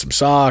shoes and some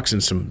socks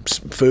and some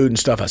food and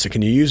stuff. I said,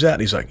 can you use that?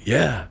 And he's like,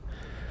 yeah,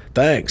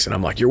 thanks. And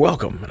I'm like, you're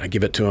welcome. And I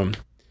give it to him.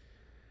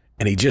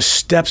 And he just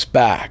steps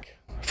back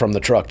from the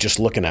truck just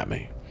looking at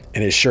me.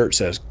 And his shirt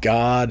says,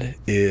 God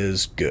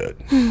is good.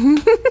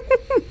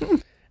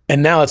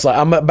 And now it's like,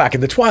 I'm back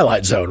in the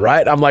Twilight Zone,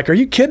 right? I'm like, are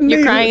you kidding me?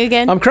 You're crying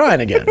again? I'm crying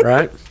again,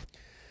 right?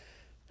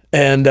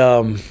 And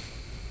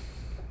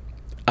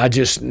I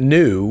just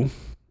knew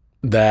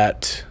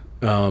that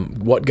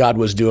what God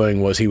was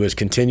doing was he was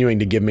continuing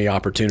to give me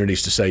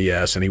opportunities to say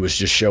yes, and he was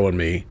just showing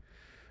me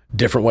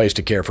different ways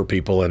to care for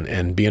people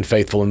and being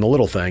faithful in the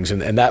little things.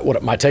 And that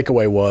what my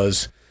takeaway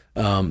was,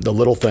 the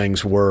little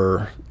things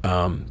were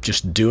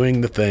just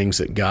doing the things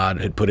that God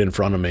had put in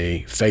front of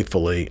me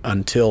faithfully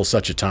until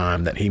such a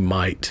time that he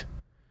might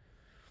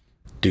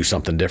do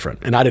something different.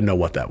 And I didn't know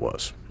what that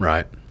was,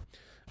 right?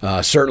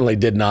 Certainly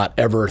did not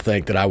ever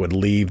think that I would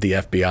leave the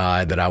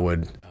FBI, that I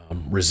would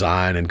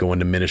resign and go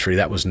into ministry.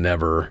 That was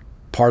never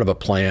part of a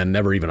plan,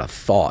 never even a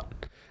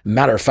thought.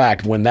 Matter of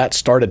fact, when that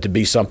started to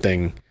be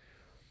something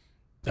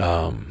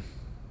that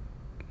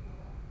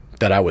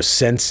I was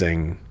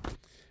sensing,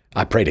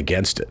 I prayed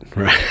against it,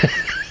 right?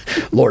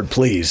 Lord,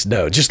 please,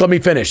 no, just let me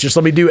finish. Just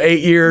let me do 8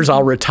 years.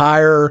 I'll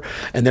retire,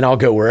 and then I'll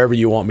go wherever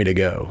you want me to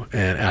go.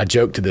 And I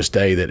joke to this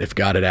day that if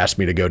God had asked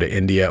me to go to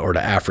India or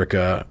to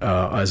Africa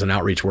as an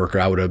outreach worker,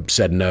 I would have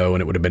said no,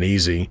 and it would have been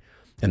easy.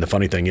 And the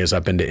funny thing is,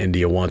 I've been to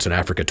India once and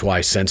Africa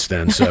twice since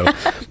then. So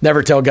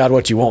never tell God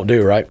what you won't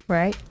do, right?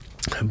 Right.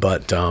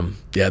 But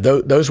yeah,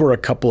 those were a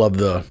couple of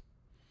the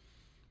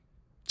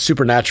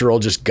supernatural,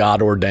 just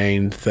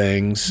God-ordained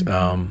things.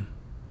 Mm-hmm.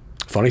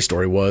 Funny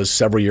story was,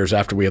 several years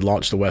after we had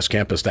launched the West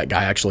Campus, that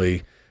guy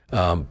actually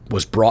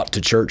was brought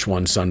to church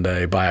one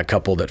Sunday by a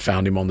couple that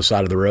found him on the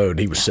side of the road.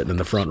 He was sitting in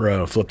the front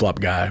row. Flip-flop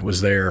guy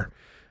was there.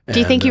 Do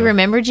you think he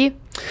remembered you?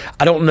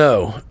 I don't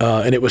know.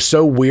 And it was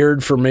so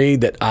weird for me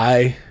that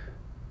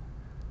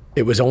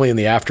it was only in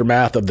the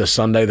aftermath of the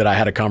Sunday that I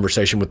had a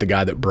conversation with the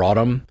guy that brought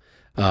him.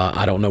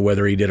 I don't know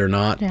whether he did or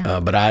not,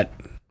 but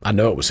I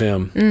know it was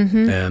him.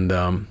 Mm-hmm.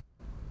 And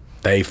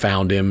they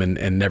found him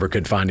and never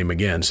could find him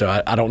again.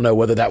 So I don't know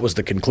whether that was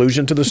the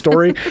conclusion to the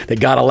story, that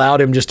God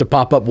allowed him just to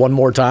pop up one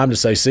more time to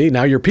say, see,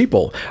 now your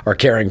people are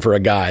caring for a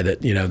guy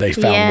that, they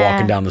found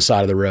walking down the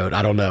side of the road.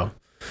 I don't know.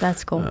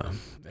 That's cool.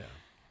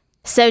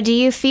 So do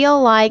you feel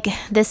like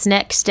this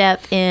next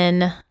step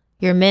in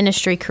your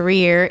ministry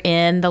career,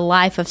 in the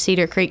life of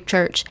Cedar Creek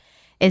Church,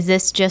 is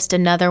this just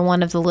another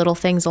one of the little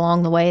things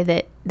along the way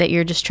that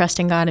you're just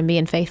trusting God and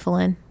being faithful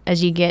in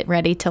as you get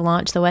ready to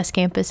launch the West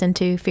Campus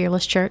into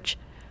Fearless Church?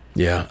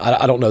 Yeah,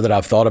 I don't know that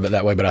I've thought of it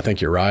that way, but I think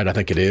you're right. I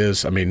think it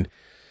is. I mean,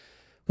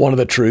 one of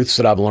the truths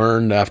that I've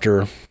learned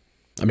after,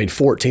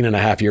 14 and a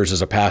half years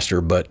as a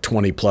pastor, but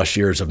 20 plus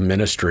years of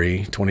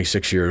ministry,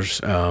 26 years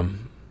of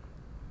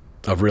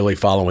really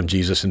following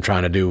Jesus and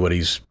trying to do what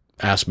he's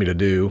asked me to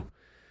do.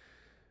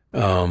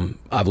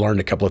 I've learned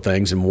a couple of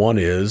things, and one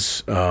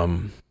is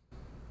that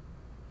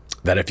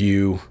if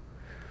you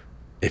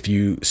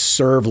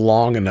serve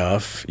long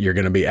enough, you're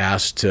going to be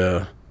asked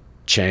to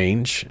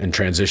change and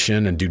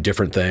transition and do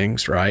different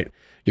things, right?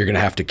 You're going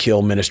to have to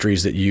kill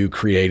ministries that you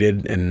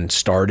created and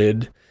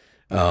started.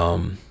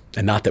 And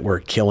not that we're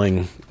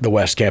killing the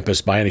West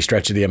Campus by any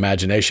stretch of the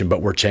imagination,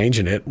 but we're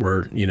changing it.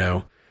 We're,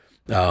 the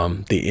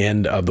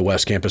end of the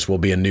West Campus will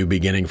be a new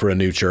beginning for a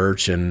new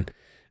church. And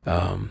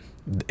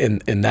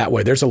in that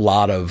way, there's a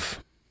lot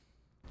of,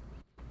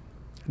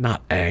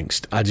 not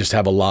angst, I just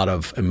have a lot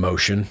of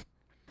emotion.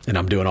 And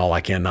I'm doing all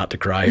I can not to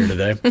cry here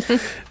today.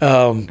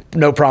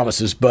 No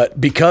promises, but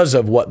because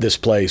of what this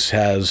place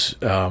has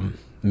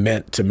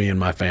meant to me and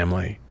my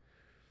family,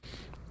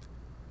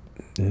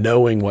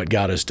 knowing what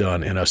God has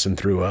done in us and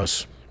through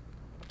us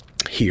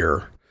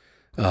here,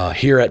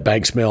 here at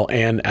Banks Mill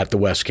and at the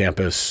West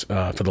Campus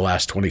for the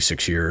last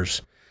 26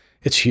 years.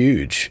 It's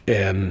huge.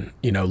 And,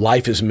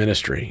 life is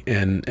ministry,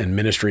 and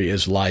ministry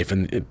is life.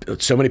 And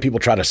so many people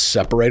try to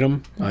separate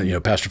them.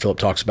 Pastor Philip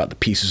talks about the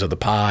pieces of the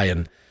pie,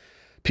 and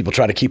people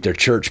try to keep their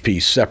church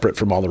piece separate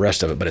from all the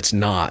rest of it, but it's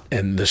not.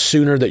 And the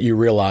sooner that you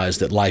realize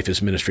that life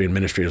is ministry and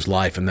ministry is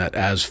life, and that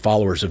as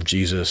followers of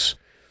Jesus,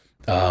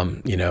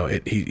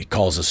 he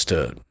calls us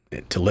to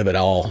live it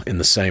all in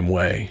the same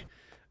way.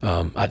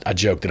 I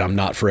joke that I'm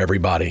not for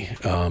everybody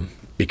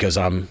because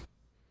I'm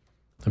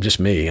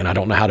just me, and I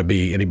don't know how to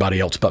be anybody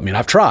else but me. And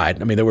I've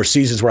tried. I mean, there were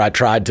seasons where I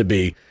tried to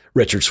be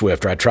Richard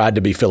Swift, or I tried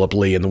to be Philip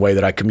Lee in the way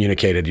that I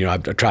communicated. I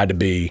tried to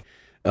be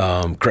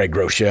Craig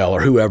Groeschel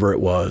or whoever it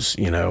was,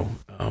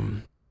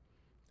 and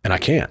I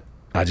can't.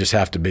 I just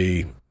have to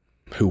be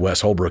who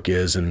Wes Holbrook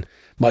is, and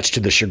much to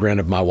the chagrin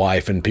of my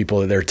wife and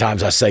people. There are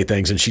times I say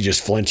things and she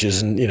just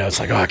flinches, and it's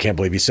like, oh, I can't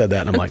believe you said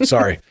that, and I'm like,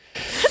 sorry.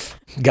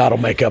 God will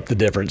make up the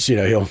difference.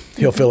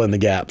 He'll fill in the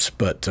gaps.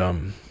 But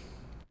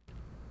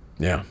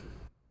yeah.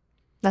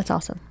 That's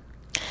awesome.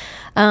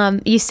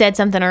 You said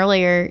something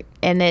earlier,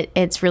 and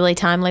it's really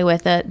timely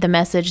with the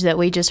message that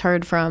we just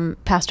heard from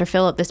Pastor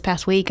Philip this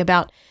past week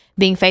about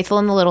being faithful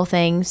in the little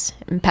things.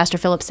 And Pastor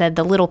Philip said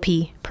the little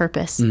P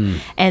purpose.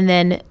 And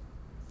then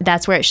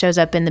that's where it shows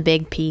up in the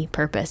big P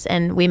purpose.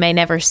 And we may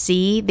never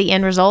see the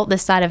end result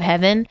this side of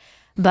heaven,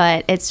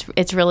 but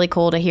it's really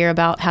cool to hear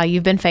about how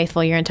you've been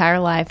faithful your entire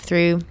life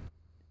through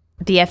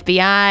the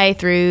FBI,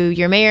 through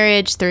your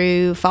marriage,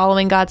 through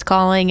following God's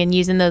calling and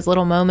using those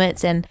little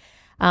moments. And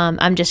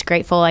I'm just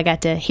grateful I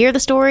got to hear the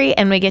story,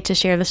 and we get to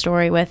share the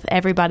story with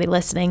everybody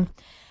listening.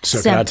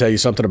 So can I tell you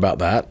something about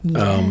that?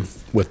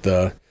 Yes. With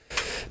the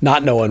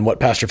not knowing what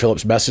Pastor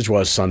Philip's message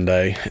was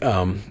Sunday,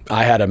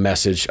 I had a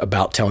message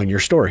about telling your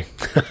story.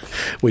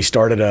 We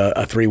started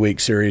a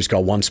 3-week series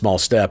called One Small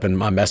Step, and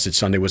my message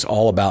Sunday was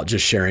all about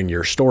just sharing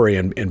your story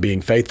and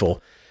being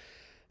faithful.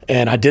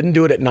 And I didn't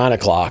do it at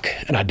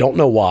 9:00, and I don't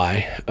know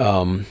why,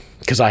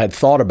 because I had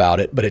thought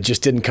about it, but it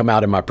just didn't come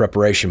out in my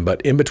preparation.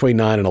 But in between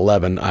 9 and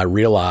 11, I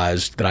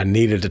realized that I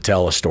needed to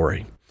tell a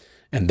story.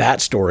 And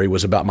that story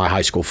was about my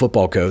high school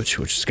football coach,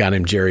 which is a guy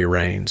named Jerry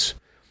Rains,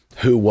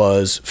 who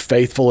was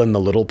faithful in the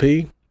little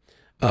P,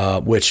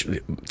 which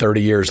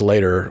 30 years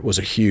later was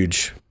a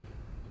huge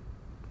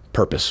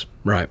purpose,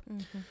 right?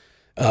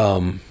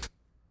 Mm-hmm.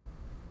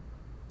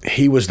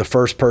 He was the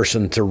first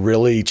person to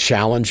really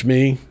challenge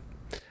me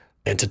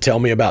and to tell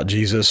me about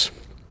Jesus.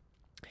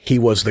 He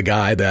was the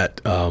guy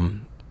that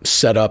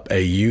set up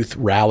a youth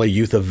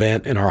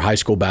event in our high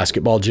school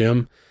basketball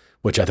gym,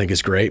 which I think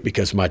is great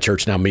because my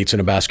church now meets in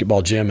a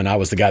basketball gym, and I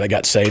was the guy that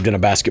got saved in a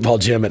basketball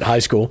gym at high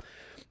school.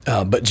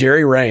 But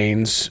Jerry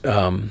Rains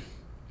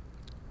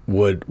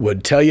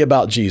would tell you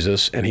about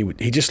Jesus, and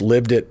he just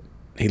lived it.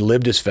 He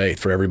lived his faith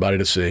for everybody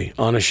to see,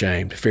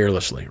 unashamed,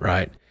 fearlessly,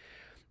 right?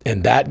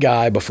 And that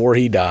guy, before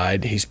he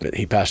died,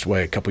 he passed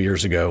away a couple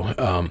years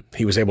ago.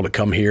 He was able to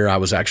come here. I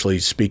was actually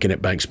speaking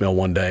at Banks Mill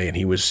one day, and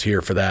he was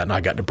here for that, and I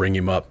got to bring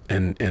him up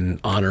and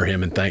honor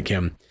him and thank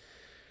him.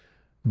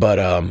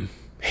 But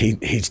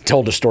he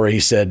told a story. He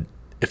said,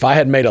 if I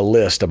had made a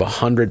list of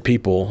 100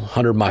 people,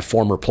 100 of my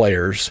former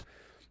players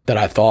that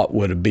I thought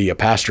would be a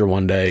pastor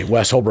one day,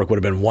 Wes Holbrook would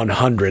have been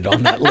 100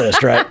 on that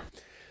list, right?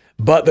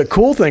 But the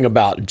cool thing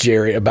about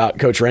Jerry, about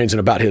Coach Rains,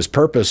 and about his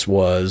purpose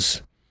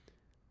was,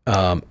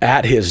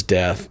 at his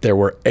death, there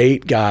were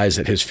 8 guys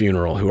at his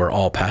funeral who are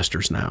all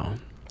pastors now.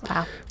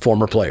 Wow.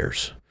 Former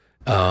players.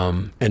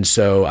 And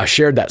so I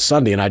shared that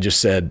Sunday, and I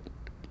just said,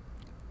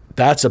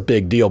 that's a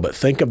big deal, but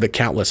think of the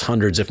countless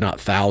hundreds, if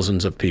not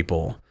thousands of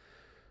people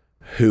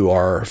who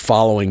are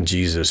following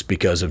Jesus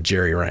because of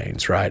Jerry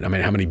Rains, right? I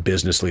mean, how many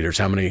business leaders,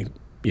 how many,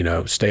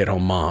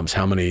 stay-at-home moms,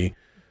 how many,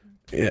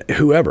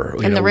 whoever.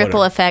 And the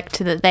ripple effect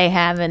that they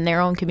have in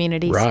their own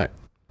communities. Right.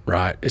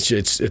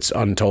 It's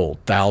untold.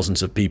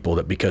 Thousands of people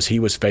that because he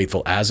was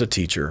faithful as a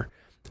teacher,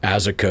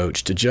 as a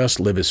coach, to just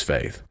live his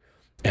faith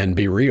and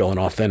be real and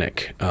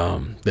authentic,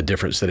 the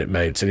difference that it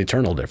made. It's an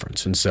eternal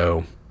difference. And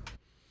so,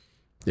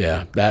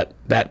 yeah,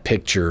 that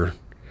picture,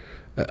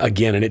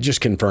 again, and it just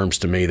confirms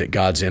to me that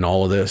God's in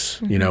all of this.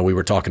 Mm-hmm. We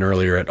were talking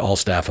earlier at All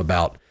Staff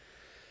about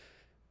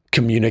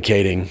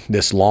communicating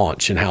this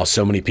launch and how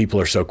so many people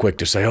are so quick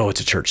to say, oh,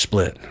 it's a church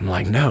split. I'm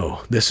like,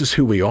 no, this is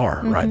who we are,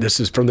 mm-hmm. right? This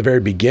is from the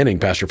very beginning.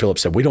 Pastor Philip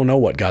said, we don't know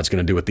what God's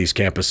going to do with these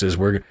campuses.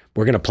 We're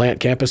going to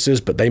plant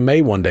campuses, but they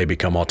may one day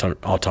become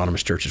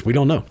autonomous churches. We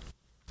don't know.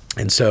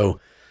 And so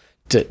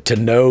to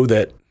know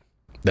that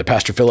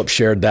Pastor Philip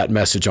shared that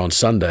message on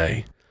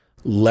Sunday,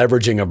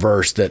 leveraging a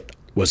verse that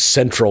was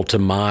central to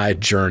my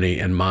journey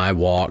and my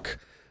walk,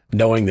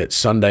 knowing that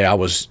Sunday I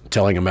was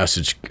telling a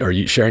message or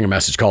sharing a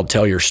message called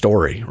Tell Your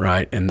Story,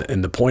 right? And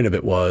the point of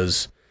it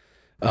was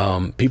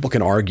people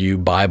can argue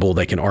Bible,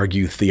 they can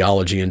argue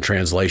theology and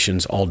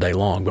translations all day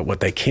long, but what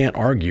they can't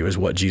argue is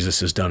what Jesus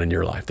has done in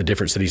your life, the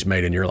difference that he's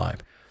made in your life.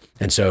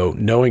 And so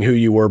knowing who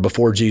you were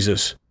before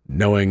Jesus,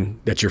 knowing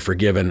that you're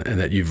forgiven and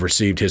that you've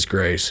received his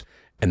grace,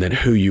 and then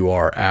who you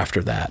are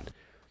after that,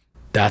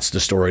 that's the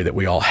story that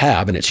we all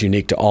have, and it's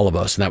unique to all of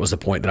us. And that was the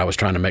point that I was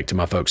trying to make to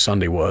my folks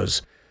Sunday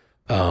was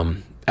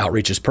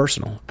outreach is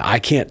personal. I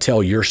can't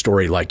tell your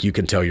story like you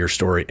can tell your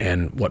story.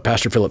 And what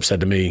Pastor Philip said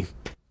to me,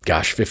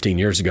 15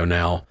 years ago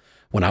now,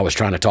 when I was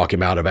trying to talk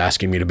him out of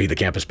asking me to be the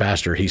campus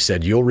pastor, he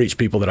said, you'll reach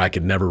people that I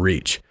could never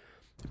reach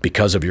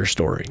because of your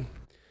story.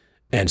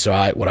 And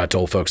so what I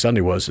told folks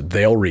Sunday was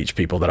they'll reach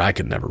people that I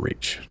could never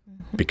reach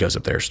because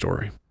of their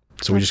story.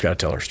 So we just got to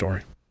tell our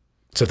story.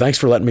 So thanks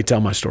for letting me tell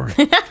my story.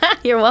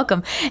 You're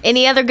welcome.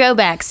 Any other go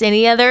backs?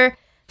 Any other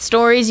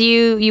stories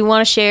you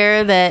want to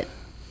share, that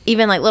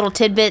even like little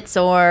tidbits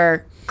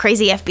or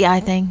crazy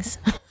FBI things?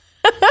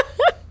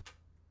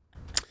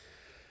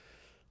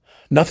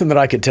 Nothing that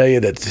I could tell you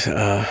that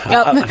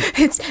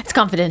it's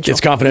confidential.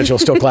 It's confidential,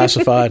 still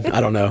classified. I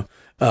don't know.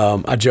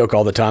 I joke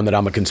all the time that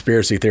I'm a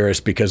conspiracy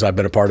theorist because I've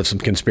been a part of some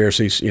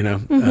conspiracies,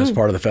 as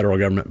part of the federal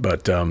government.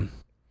 But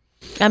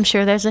I'm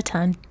sure there's a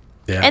ton.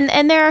 Yeah.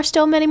 And there are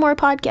still many more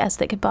podcasts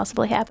that could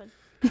possibly happen.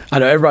 I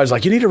know everybody's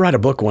like, you need to write a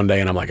book one day.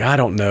 And I'm like, I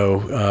don't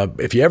know.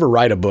 If you ever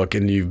write a book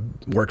and you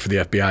work for the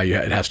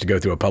FBI, it has to go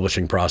through a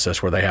publishing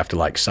process where they have to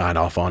like sign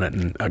off on it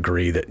and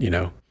agree that,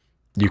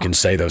 you can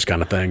say those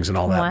kind of things and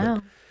all that. Wow.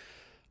 But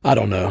I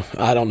don't know.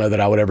 I don't know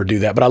that I would ever do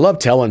that. But I love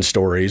telling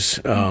stories.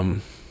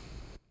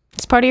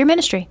 It's part of your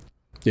ministry.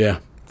 Yeah.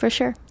 For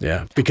sure.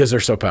 Yeah. Because they're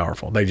so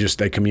powerful.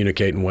 They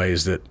communicate in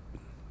ways that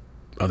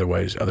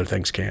other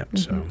things can't.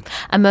 So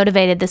I'm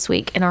motivated this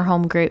week in our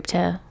home group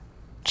to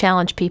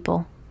challenge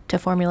people to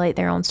formulate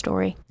their own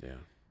story. Yeah.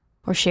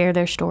 Or share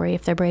their story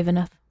if they're brave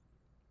enough.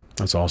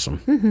 That's awesome.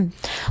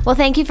 Mm-hmm. Well,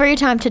 thank you for your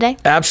time today.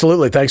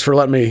 Absolutely. Thanks for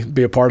letting me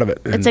be a part of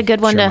it. It's a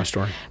good one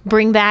to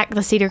bring back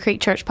the Cedar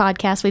Creek Church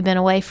podcast. We've been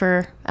away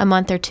for a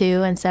month or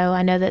two, and so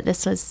I know that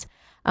this was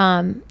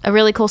a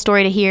really cool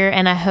story to hear,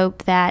 and I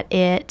hope that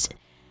it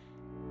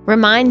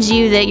reminds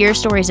you that your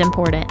story is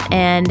important,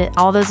 and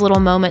all those little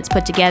moments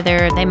put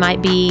together, they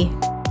might be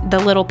the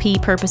little P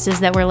purposes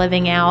that we're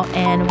living out,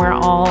 and we're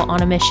all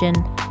on a mission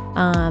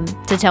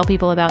to tell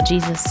people about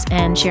Jesus,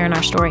 and sharing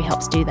our story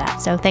helps do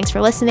that. So thanks for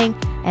listening,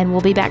 and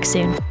we'll be back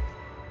soon.